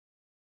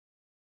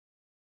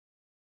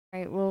 All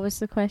right, what was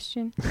the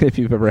question? If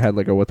you've ever had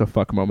like a what the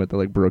fuck moment that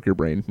like broke your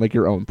brain, like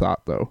your own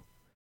thought though.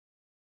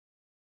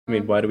 I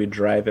mean, why do we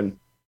drive in?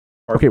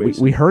 Okay, parkways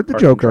we and heard the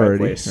parking joke already.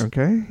 driveways?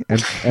 Okay,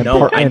 and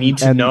No, I and- need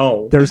to and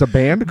know. There's a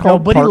band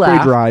called Nobody Parkway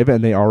laugh. Drive,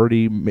 and they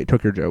already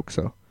took your joke.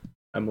 So,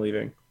 I'm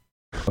leaving.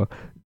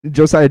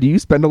 Josiah, do you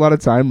spend a lot of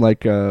time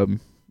like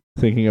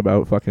thinking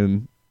about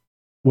fucking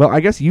Well,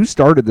 I guess you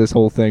started this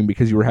whole thing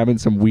because you were having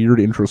some weird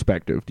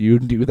introspective. Do you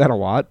do that a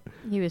lot?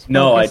 He was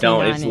No, I focusing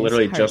don't. on It's his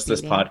literally heart just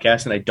this beating.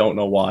 podcast, and I don't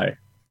know why.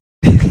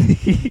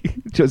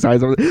 Just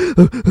eyes over.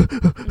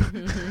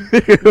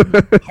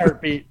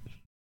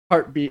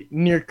 Heartbeat,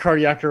 near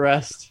cardiac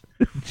arrest.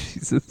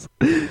 Jesus.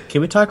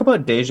 Can we talk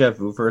about deja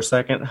vu for a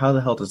second? How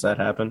the hell does that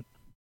happen?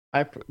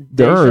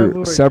 There are Deja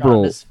vu or several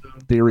jaundice vu or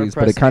Theories,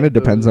 but it kind of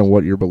Presque depends vu? on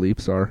what your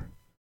beliefs are.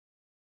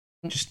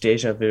 Just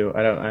deja vu.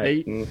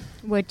 Hey.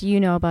 What do you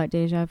know about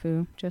deja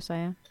vu,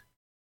 Josiah?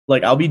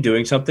 Like, I'll be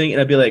doing something,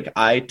 and I'd be like,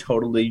 I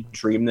totally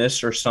dreamed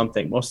this or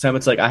something. Most of the time,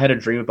 it's like, I had a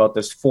dream about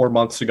this 4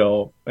 months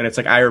ago, and it's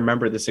like, I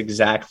remember this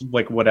exact,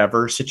 like,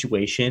 whatever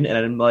situation, and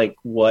I'm like,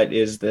 what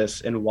is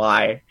this, and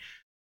why?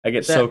 I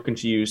get so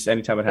confused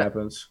anytime it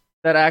happens.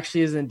 That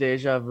actually isn't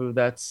deja vu.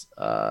 That's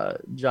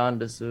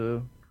jaundice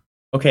vu.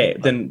 Okay,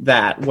 then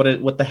that.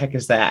 What the heck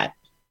is that?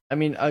 I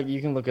mean,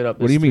 you can look it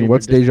up. What do you There's mean? three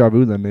What's different- deja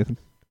vu then, Nathan?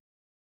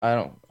 I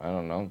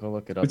don't know. Go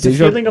look it up. It's a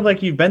Deja- feeling of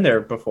like you've been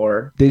there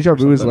before. Deja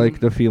vu is Something. like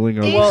the feeling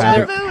of Deja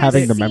Well, vu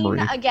having is the seen memory.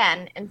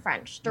 again in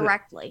French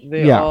directly.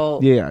 They Yeah,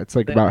 all, yeah, it's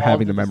like they about all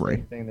having do the same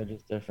memory. thing. They're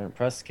just different.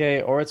 Presque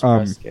or it's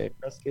Um, Presque.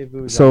 Presque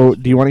vu. So,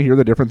 jaundice do you vu. want to hear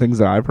the different things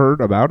that I've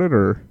heard about it,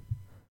 or?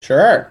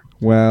 Sure.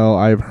 Well,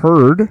 I've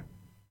heard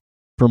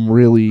from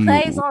really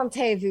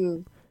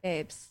Présentez-vous,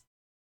 babes.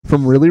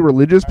 from really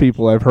religious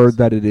people. I've heard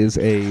that it is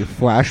a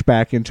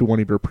flashback into one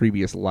of your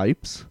previous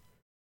lives,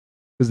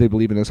 because they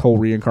believe in this whole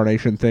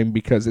reincarnation thing.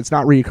 Because it's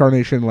not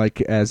reincarnation like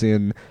as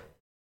in.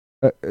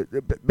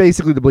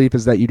 Basically, the belief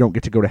is that you don't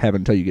get to go to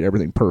heaven until you get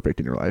everything perfect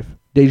in your life.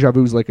 Deja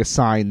vu is like a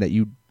sign that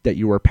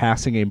you are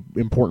passing an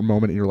important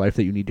moment in your life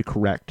that you need to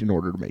correct in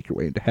order to make your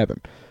way into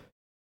heaven.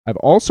 I've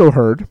also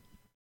heard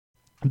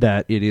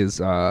that it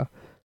is. I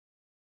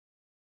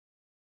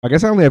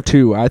guess I only have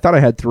two. I thought I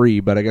had three,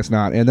 but I guess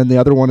not. And then the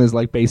other one is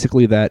like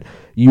basically that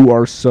you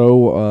are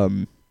so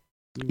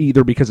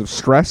either because of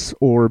stress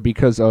or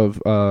because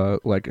of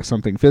like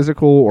something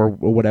physical or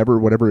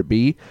whatever it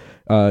be,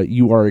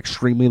 you are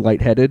extremely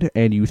lightheaded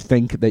and you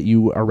think that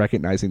you are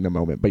recognizing the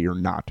moment, but you're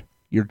not.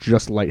 You're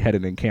just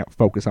lightheaded and can't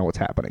focus on what's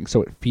happening.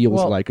 So it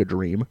feels like a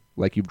dream,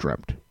 like you've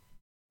dreamt.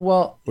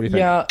 Well, What do you think?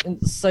 yeah, in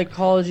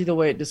psychology, the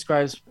way it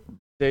describes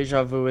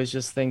deja vu is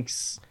just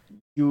thinks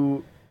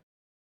you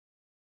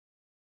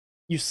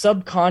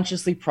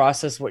subconsciously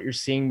process what you're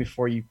seeing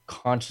before you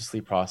consciously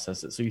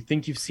process it. So you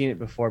think you've seen it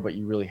before, but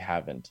you really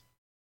haven't.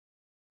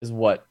 Is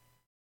what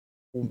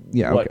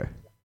Yeah, what okay.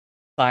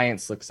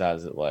 science looks at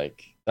it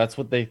like. That's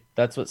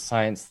what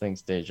science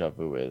thinks deja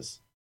vu is.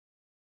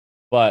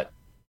 But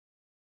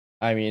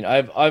I mean,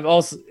 I've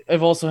also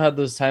had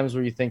those times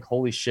where you think,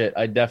 holy shit,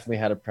 I definitely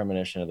had a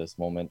premonition of this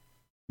moment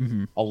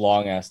Mm-hmm. a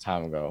long ass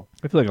time ago.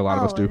 I feel like a lot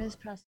of us do. It is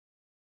press-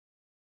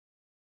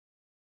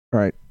 All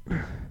right.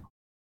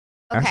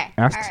 Okay.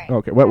 Ask. All right.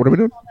 Okay. What are we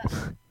doing?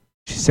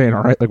 She's saying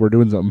all right, like we're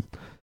doing something.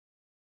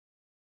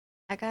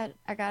 I got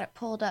it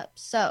pulled up.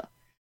 So,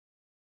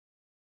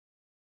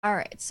 all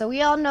right. So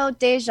we all know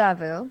deja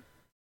vu,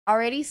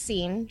 already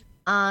seen.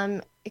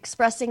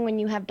 Expressing when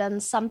you have done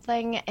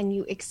something and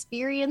you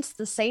experience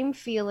the same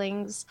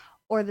feelings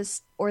or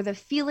the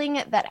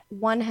feeling that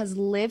one has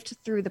lived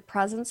through the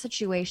present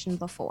situation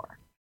before.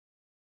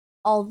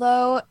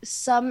 Although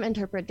some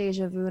interpret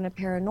deja vu in a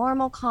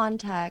paranormal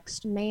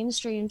context,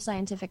 mainstream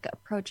scientific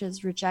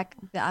approaches reject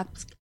the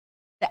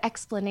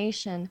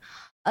explanation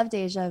of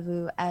deja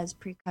vu as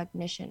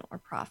precognition or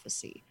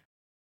prophecy.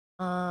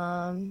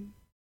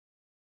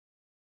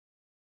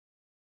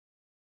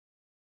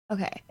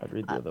 Okay. I'd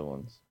read the other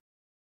ones.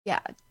 Yeah,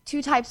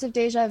 two types of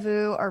deja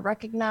vu are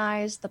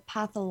recognized. The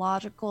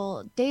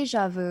pathological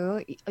deja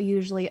vu,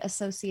 usually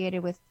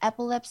associated with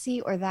epilepsy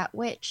or that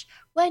which,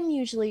 when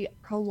usually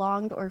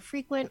prolonged or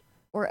frequent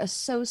or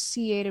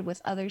associated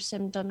with other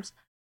symptoms,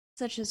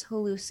 such as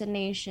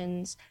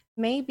hallucinations,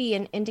 may be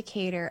an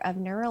indicator of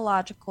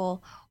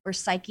neurological or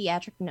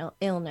psychiatric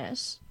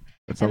illness.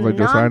 That sounds And like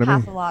Josiah to me.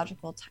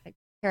 non-pathological type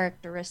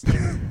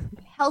characteristics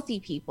of healthy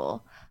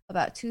people,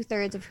 about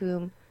 2/3 of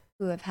who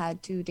have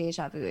had two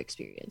deja vu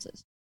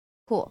experiences.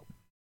 Cool.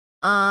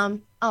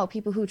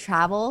 People who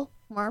travel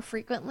more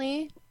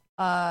frequently.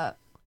 Or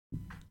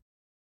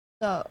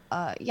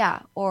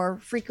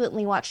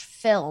frequently watch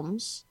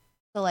films.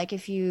 So like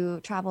if you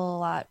travel a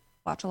lot,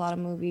 watch a lot of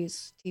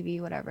movies, TV,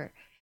 whatever,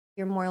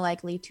 you're more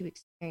likely to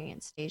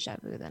experience deja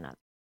vu than others.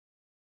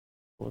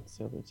 What's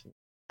the other two?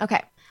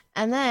 Okay.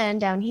 And then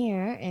down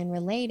here in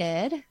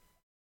related,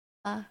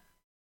 okay,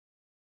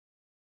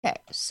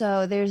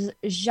 so there's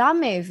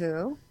jamais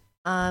vu,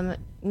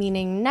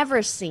 meaning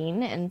never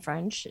seen in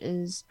French,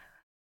 is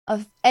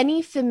of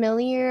any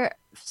familiar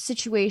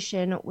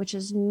situation which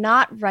is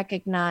not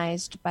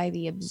recognized by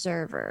the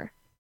observer.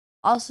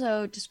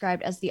 Also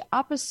described as the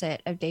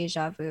opposite of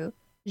déjà vu,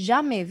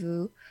 jamais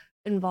vu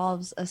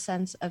involves a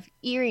sense of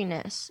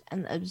eeriness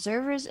and the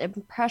observer's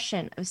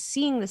impression of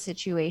seeing the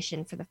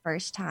situation for the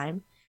first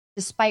time,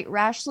 despite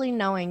rationally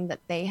knowing that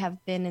they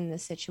have been in the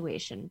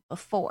situation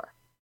before.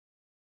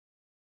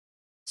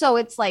 So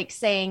it's like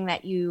saying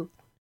that you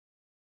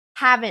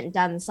haven't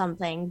done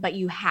something, but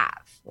you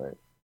have. Right.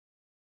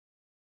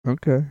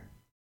 Okay.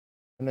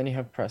 And then you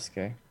have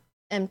Presque.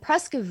 And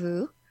presque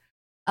vu,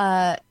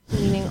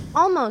 meaning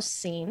almost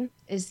seen,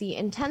 is the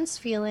intense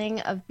feeling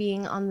of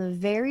being on the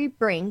very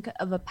brink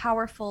of a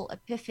powerful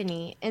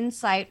epiphany,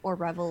 insight, or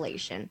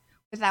revelation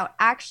without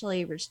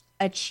actually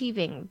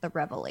achieving the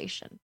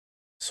revelation.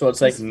 So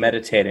it's like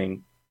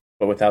meditating,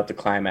 but without the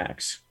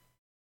climax.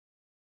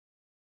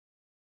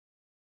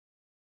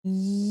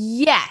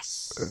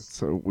 Yes.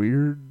 That's a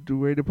weird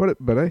way to put it,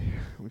 but hey,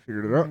 we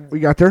figured it out. We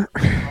got there.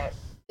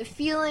 The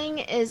feeling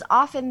is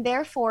often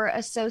therefore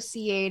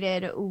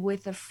associated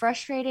with a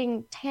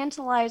frustrating,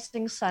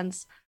 tantalizing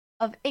sense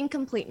of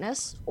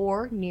incompleteness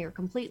or near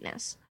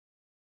completeness.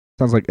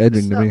 Sounds like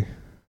edging to So- me.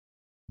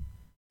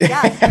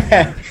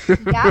 Yeah.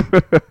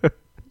 Yeah.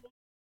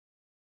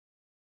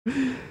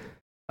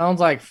 Sounds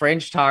like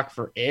French talk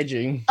for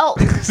edging. Oh,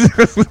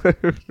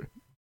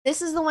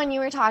 this is the one you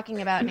were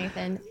talking about,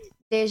 Nathan.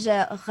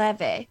 Déjà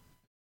rêvé.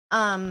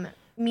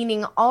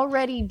 Meaning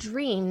already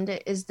dreamed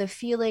is the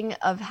feeling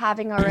of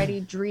having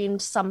already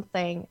dreamed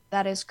something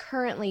that is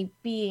currently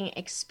being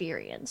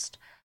experienced.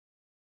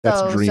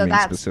 That's dreaming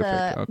that's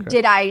specific.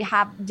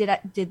 Okay.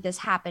 did this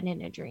happen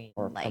in a dream?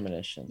 Or Like,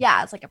 premonition.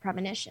 yeah, it's like a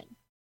premonition.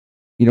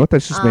 You know what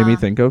this just made me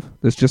think of?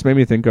 This just made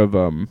me think of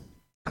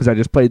because I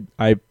just played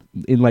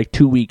in like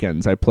 2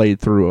 weekends I played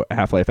through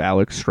Half-Life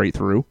Alyx straight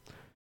through.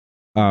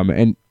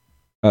 And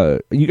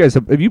you guys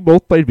have you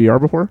both played VR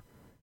before?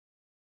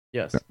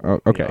 Yes. Oh,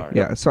 okay. VR.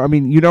 Yeah. So I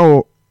mean,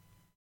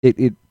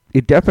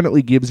 it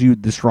definitely gives you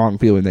the strong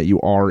feeling that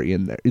you are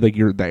in there, like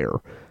you're there.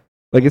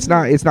 Like it's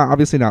not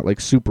obviously not like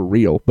super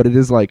real, but it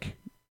is like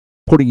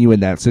putting you in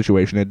that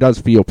situation. It does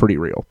feel pretty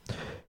real.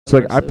 So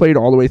like I Immersive. played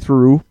all the way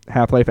through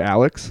Half-Life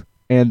Alyx,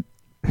 and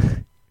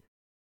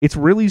it's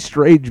really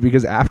strange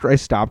because after I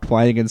stopped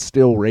playing and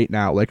still right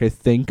now, like I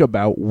think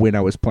about when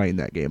I was playing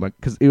that game, like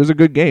because it was a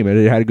good game and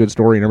it had a good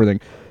story and everything.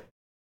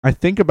 I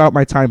think about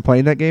my time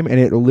playing that game and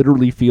it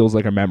literally feels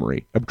like a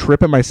memory. I'm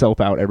tripping myself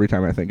out every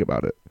time I think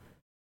about it.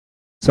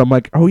 So I'm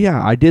like, oh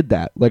yeah, I did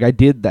that. Like I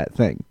did that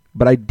thing,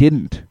 but I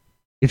didn't.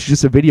 It's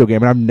just a video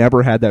game, and I've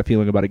never had that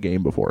feeling about a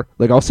game before.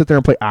 Like I'll sit there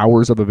and play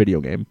hours of a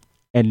video game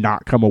and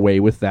not come away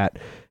with that.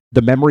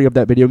 The memory of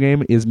that video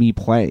game is me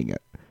playing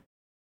it.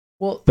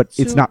 Well, But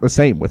it's not the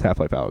same with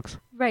Half-Life Alyx.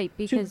 Right,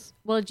 because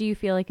do you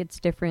feel like it's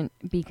different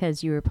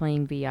because you were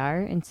playing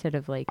VR instead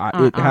of like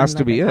It has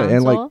to be it,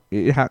 and like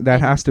that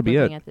has to be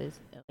it.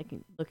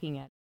 Looking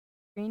at a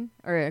screen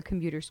or a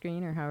computer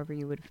screen or however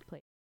you would have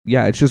played.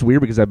 Yeah, it's just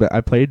weird because I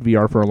played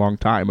VR for a long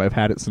time. I've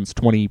had it since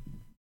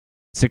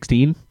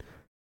 2016,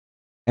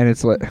 and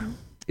it's like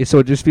so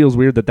it just feels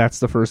weird that that's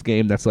the first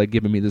game that's like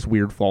giving me this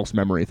weird false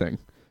memory thing.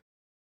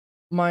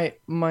 my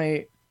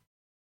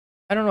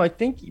I don't know. I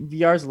think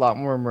VR is a lot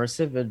more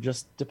immersive. It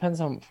just depends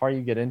how far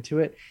you get into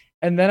it.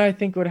 And then I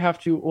think it would have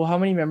to. Well, how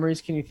many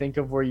memories can you think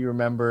of where you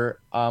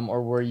remember,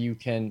 or where you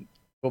can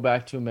go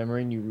back to a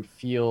memory and you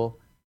feel,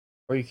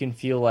 or you can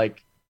feel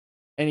like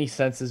any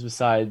senses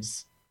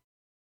besides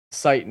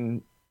sight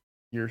and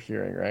your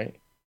hearing, right?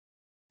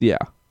 Yeah.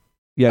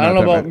 Yeah, I don't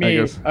not know that about many,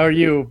 I me guess. or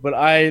you,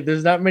 but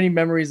there's not many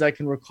memories I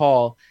can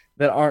recall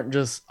that aren't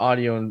just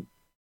audio and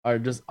are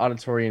just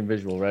auditory and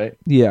visual, right?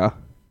 Yeah,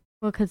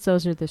 Well, because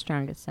those are the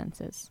strongest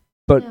senses.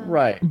 but Yeah.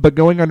 Right. but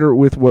going under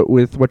with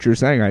what you're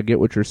saying, I get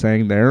what you're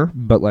saying there.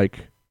 But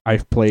like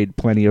I've played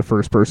plenty of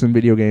first person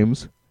video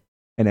games,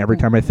 and every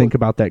time I think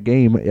about that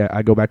game,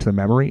 I go back to the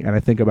memory and I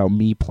think about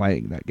me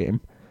playing that game.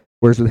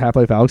 Whereas with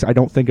Half-Life Alyx, I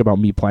don't think about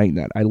me playing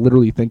that. I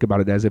literally think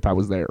about it as if I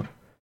was there.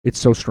 It's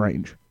so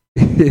strange.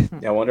 Yeah,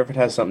 I wonder if it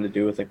has something to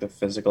do with like the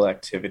physical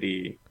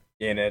activity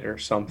in it or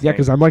something. Yeah,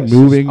 because I'm like It's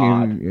just moving,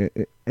 odd.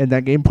 and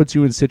that game puts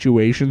you in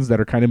situations that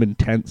are kind of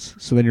intense.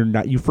 So then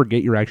you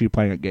forget you're actually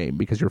playing a game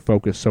because you're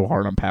focused so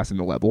hard on passing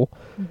the level.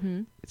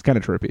 Mm-hmm. It's kind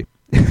of trippy.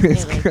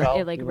 It like, Well,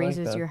 it like you like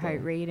raises that, your though.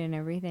 heart rate and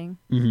everything.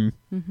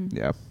 Mm-hmm. Mm-hmm.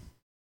 Yeah.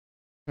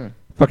 Hmm.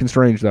 Fucking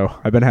strange though.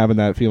 I've been having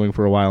that feeling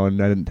for a while,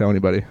 and I didn't tell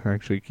anybody. I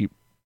actually keep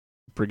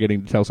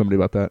forgetting to tell somebody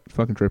about that. It's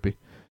fucking trippy.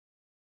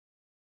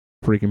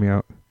 Freaking me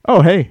out.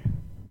 Oh hey,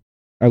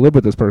 I live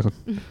with this person.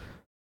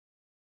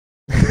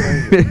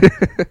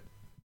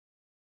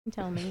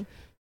 Tell me.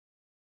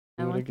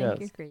 I Who won't would've think you're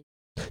guessed? great.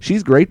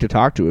 She's great to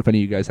talk to. If any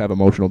of you guys have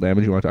emotional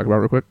damage you want to talk about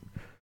real quick.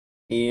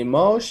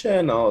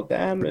 Emotional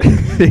damage.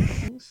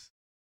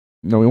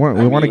 No, we want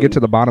I to get mean- to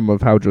the bottom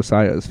of how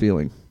Josiah is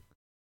feeling.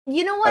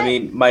 You know what? I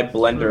mean, my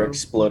blender True.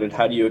 exploded.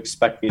 How do you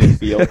expect me to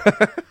feel?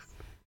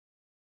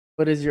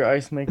 But is your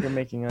ice maker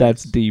making ice?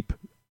 That's deep.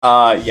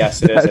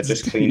 Yes, it is. I That's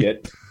just cleaned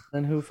it.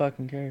 Then who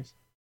fucking cares?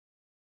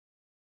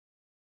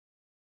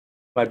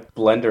 My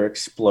blender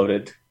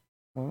exploded.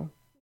 Huh?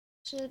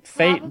 should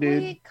Fate,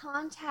 probably dude.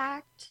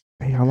 contact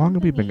Hey, how long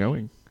have we been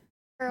company going?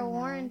 for a I know.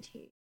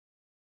 warranty.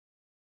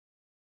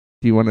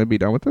 Do you want to be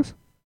done with this?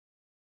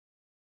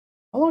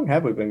 How long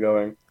have we been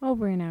going?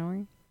 Over an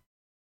hour.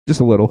 Just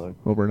a little Look.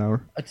 over an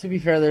hour. To be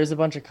fair, there's a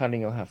bunch of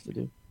cutting you'll have to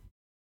do.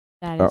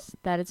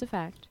 That is a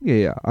fact.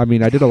 Yeah. I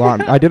mean, I did a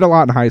lot. I did a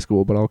lot in high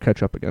school, but I'll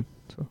catch up again.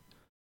 So.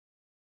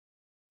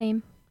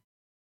 Same.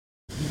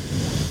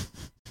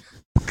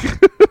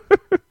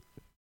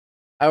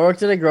 I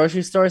worked at a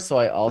grocery store, so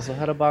I also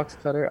had a box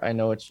cutter. I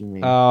know what you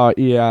mean.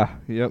 Yeah.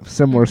 Yep.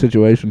 Similar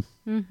situation.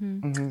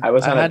 Mm-hmm. I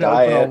was on a had to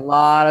open diet. a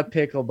lot of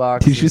pickle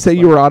boxes. Did you say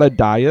you were on a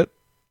diet?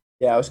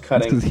 Yeah, I was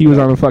cutting. Because he was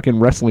on a fucking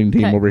wrestling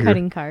team over here.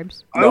 Cutting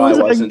carbs. No, I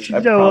wasn't.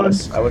 I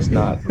promise. I was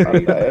not on a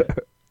diet.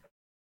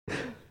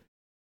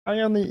 I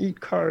only eat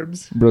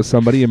carbs. Bro,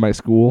 somebody in my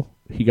school,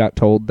 he got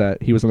told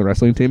that he was on the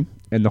wrestling team,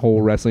 and the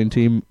whole wrestling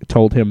team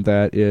told him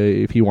that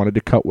if he wanted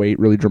to cut weight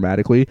really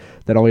dramatically,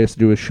 that all he has to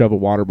do is shove a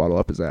water bottle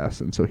up his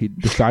ass. And so he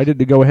decided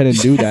to go ahead and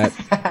do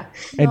that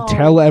and No.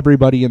 tell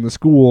everybody in the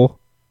school.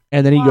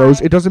 And then he Why?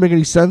 goes, it doesn't make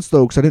any sense,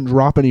 though, because I didn't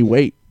drop any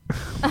weight.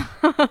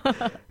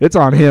 It's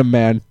on him,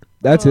 man.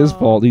 That's his Oh.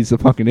 fault. He's a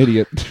fucking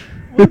idiot.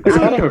 It's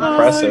kind of I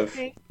impressive.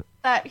 think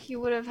that he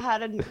would have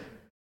had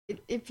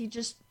if he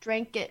just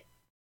drank it.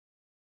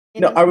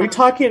 in No, his are we mouth.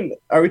 talking?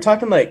 Are we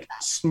talking like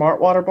smart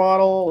water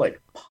bottle,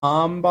 like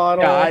palm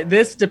bottle? Yeah,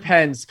 this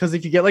depends because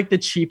if you get like the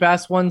cheap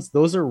ass ones,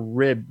 those are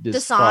ribbed.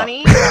 As fuck.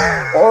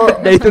 Dasani?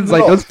 Or Nathan's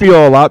like, no, let's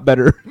feel a lot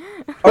better.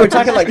 Are we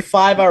talking like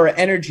 5-hour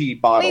energy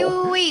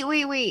bottle?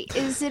 Wait.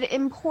 Is it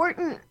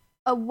important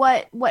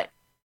what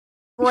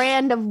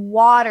brand of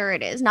water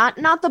it is? Not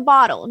the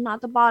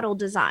bottle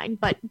design,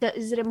 but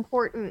is it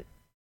important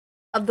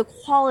of the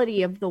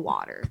quality of the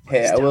water?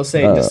 Hey, I will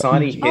say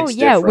Dasani hits Oh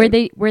yeah,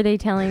 different. were they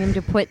telling him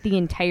to put the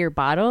entire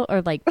bottle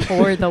or like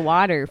pour the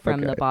water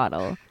from the Okay.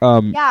 bottle?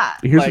 Yeah,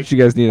 Here's Like- what you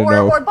guys need to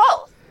know. or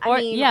both. Or-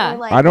 yeah.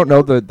 like, I don't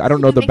know the you can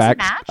mix and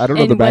match. I don't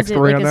know And the was it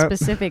backstory like on a that.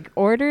 specific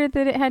order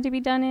that it had to be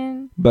done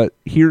in? But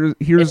And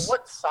here's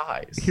what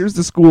size? here's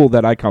the school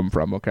that I come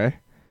from. Okay,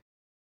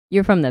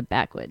 You're from the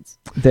backwoods.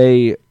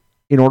 they,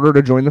 in order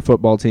to join the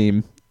football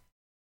team,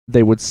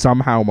 they would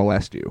somehow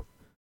molest you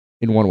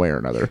in one way or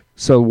another.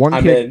 So one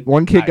I'm kid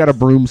in. got a Nice.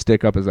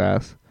 broomstick up his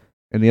ass,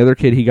 and the other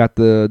kid he got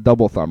the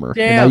double thumber. And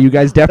now Damn, you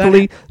guys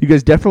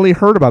definitely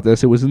heard about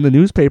this. It was in the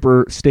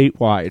newspaper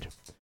statewide.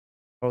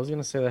 I was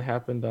gonna say that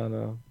happened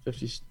on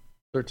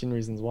 13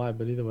 Reasons Why,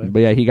 but either way,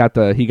 But yeah, he got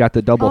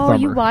the double Oh,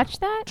 thumber. you watched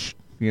that?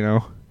 You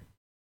know.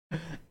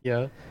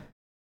 yeah.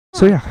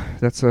 So yeah,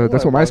 that's I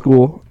what my love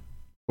school.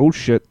 Oh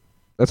shit,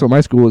 that's what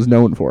my school is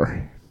known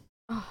for.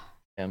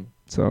 Him.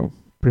 So,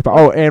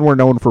 oh, and we're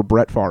known for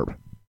Brett Favre.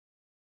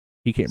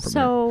 He came from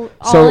there. So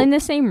all So- in the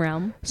same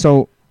realm.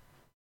 So,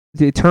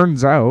 it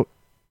turns out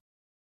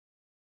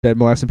that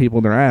molesting people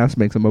in their ass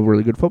makes them a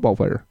really good football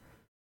player,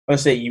 I want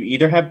to say you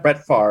either have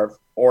Brett Favre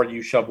or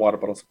you shove water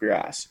bottles up your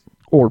ass.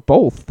 or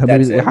both. I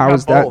That's mean, it. how Not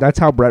is that? both. That's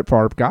how Brett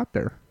Favre got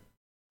there.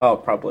 Oh,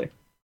 probably.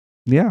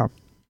 Yeah,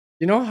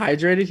 You know how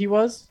hydrated he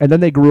was? and then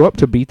they grew up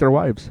to beat their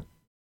wives.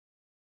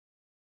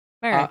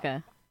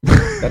 America.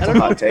 That's I a don't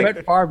know hot if take.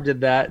 Brett Favre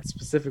did that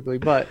specifically,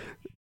 but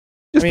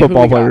Just I mean, who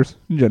football we got? players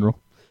in general.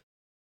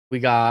 we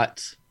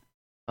got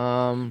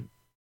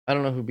I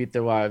don't know who beat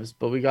their wives,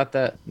 but we got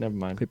that. Never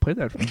mind. They play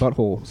that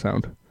butthole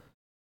sound.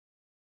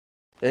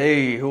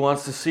 Hey, who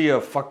wants to see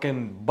a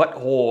fucking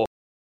butthole?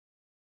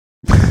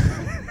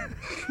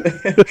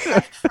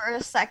 For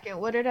a second,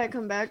 what did I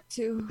come back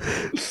to?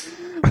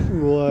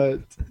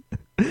 What?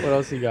 What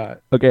else you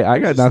got? Okay, I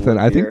got Just nothing.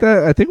 live here.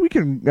 I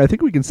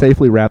think we can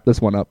safely wrap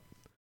this one up.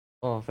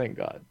 Oh, thank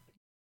God.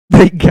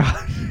 Thank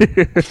God.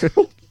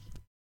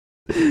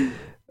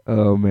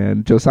 Oh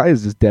man,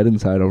 Josiah's just dead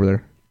inside over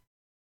there.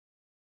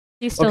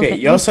 He's still Okay,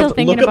 he's you also still have to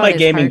thinking look at about my his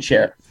gaming heartbeat.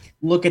 chair.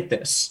 Look at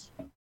this.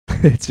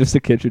 It's just a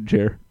kitchen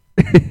chair.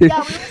 Yeah, we were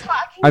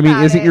talking. I mean,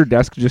 about isn't it. your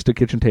desk just a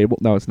kitchen table?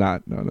 No, it's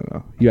not.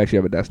 No. You actually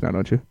have a desk now,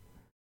 don't you?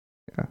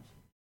 Yeah,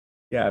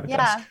 I have a Yeah,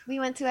 desk. we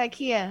went to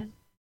IKEA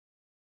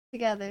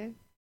together.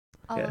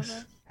 All Yes. of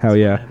us. Hell I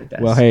yeah. have a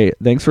desk. Well, hey,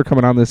 thanks for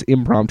coming on this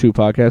impromptu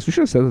podcast. We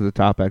should have said it at the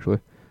top, actually.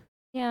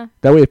 Yeah,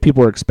 That way, if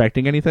people are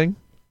expecting anything,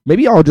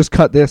 maybe I'll just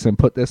cut this and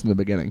put this in the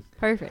beginning.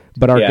 perfect.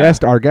 But our Yeah.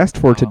 guest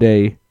for Wow.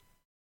 today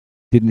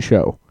didn't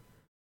show,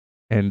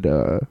 and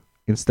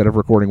instead of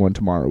recording one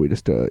tomorrow, we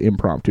just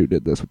impromptu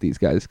did this with these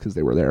guys because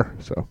they were there.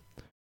 So,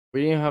 We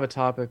didn't even have a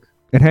topic.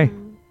 and hey,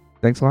 Mm.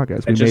 thanks a lot,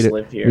 guys. I We just made it.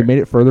 live here. We made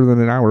it further than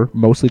an hour,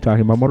 mostly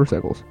talking about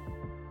motorcycles,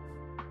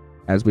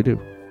 as we do.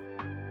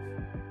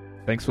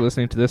 Thanks for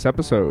listening to this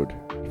episode.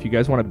 If you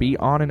guys want to be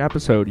on an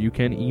episode, you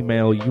can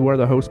email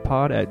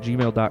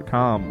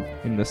youarethehostpod@gmail.com.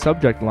 In the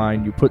subject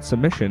line, you put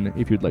submission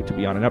if you'd like to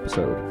be on an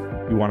episode.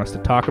 If you want us to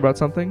talk about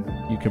something,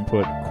 you can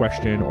put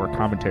question or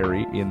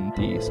commentary in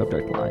the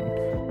subject line.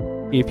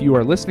 If you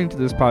are listening to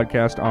this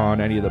podcast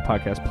on any of the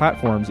podcast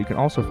platforms, you can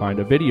also find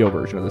a video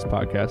version of this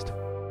podcast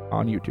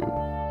on YouTube.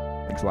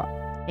 Thanks a lot.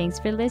 Thanks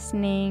for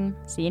listening.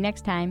 See you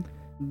next time.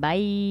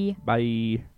 Bye. Bye.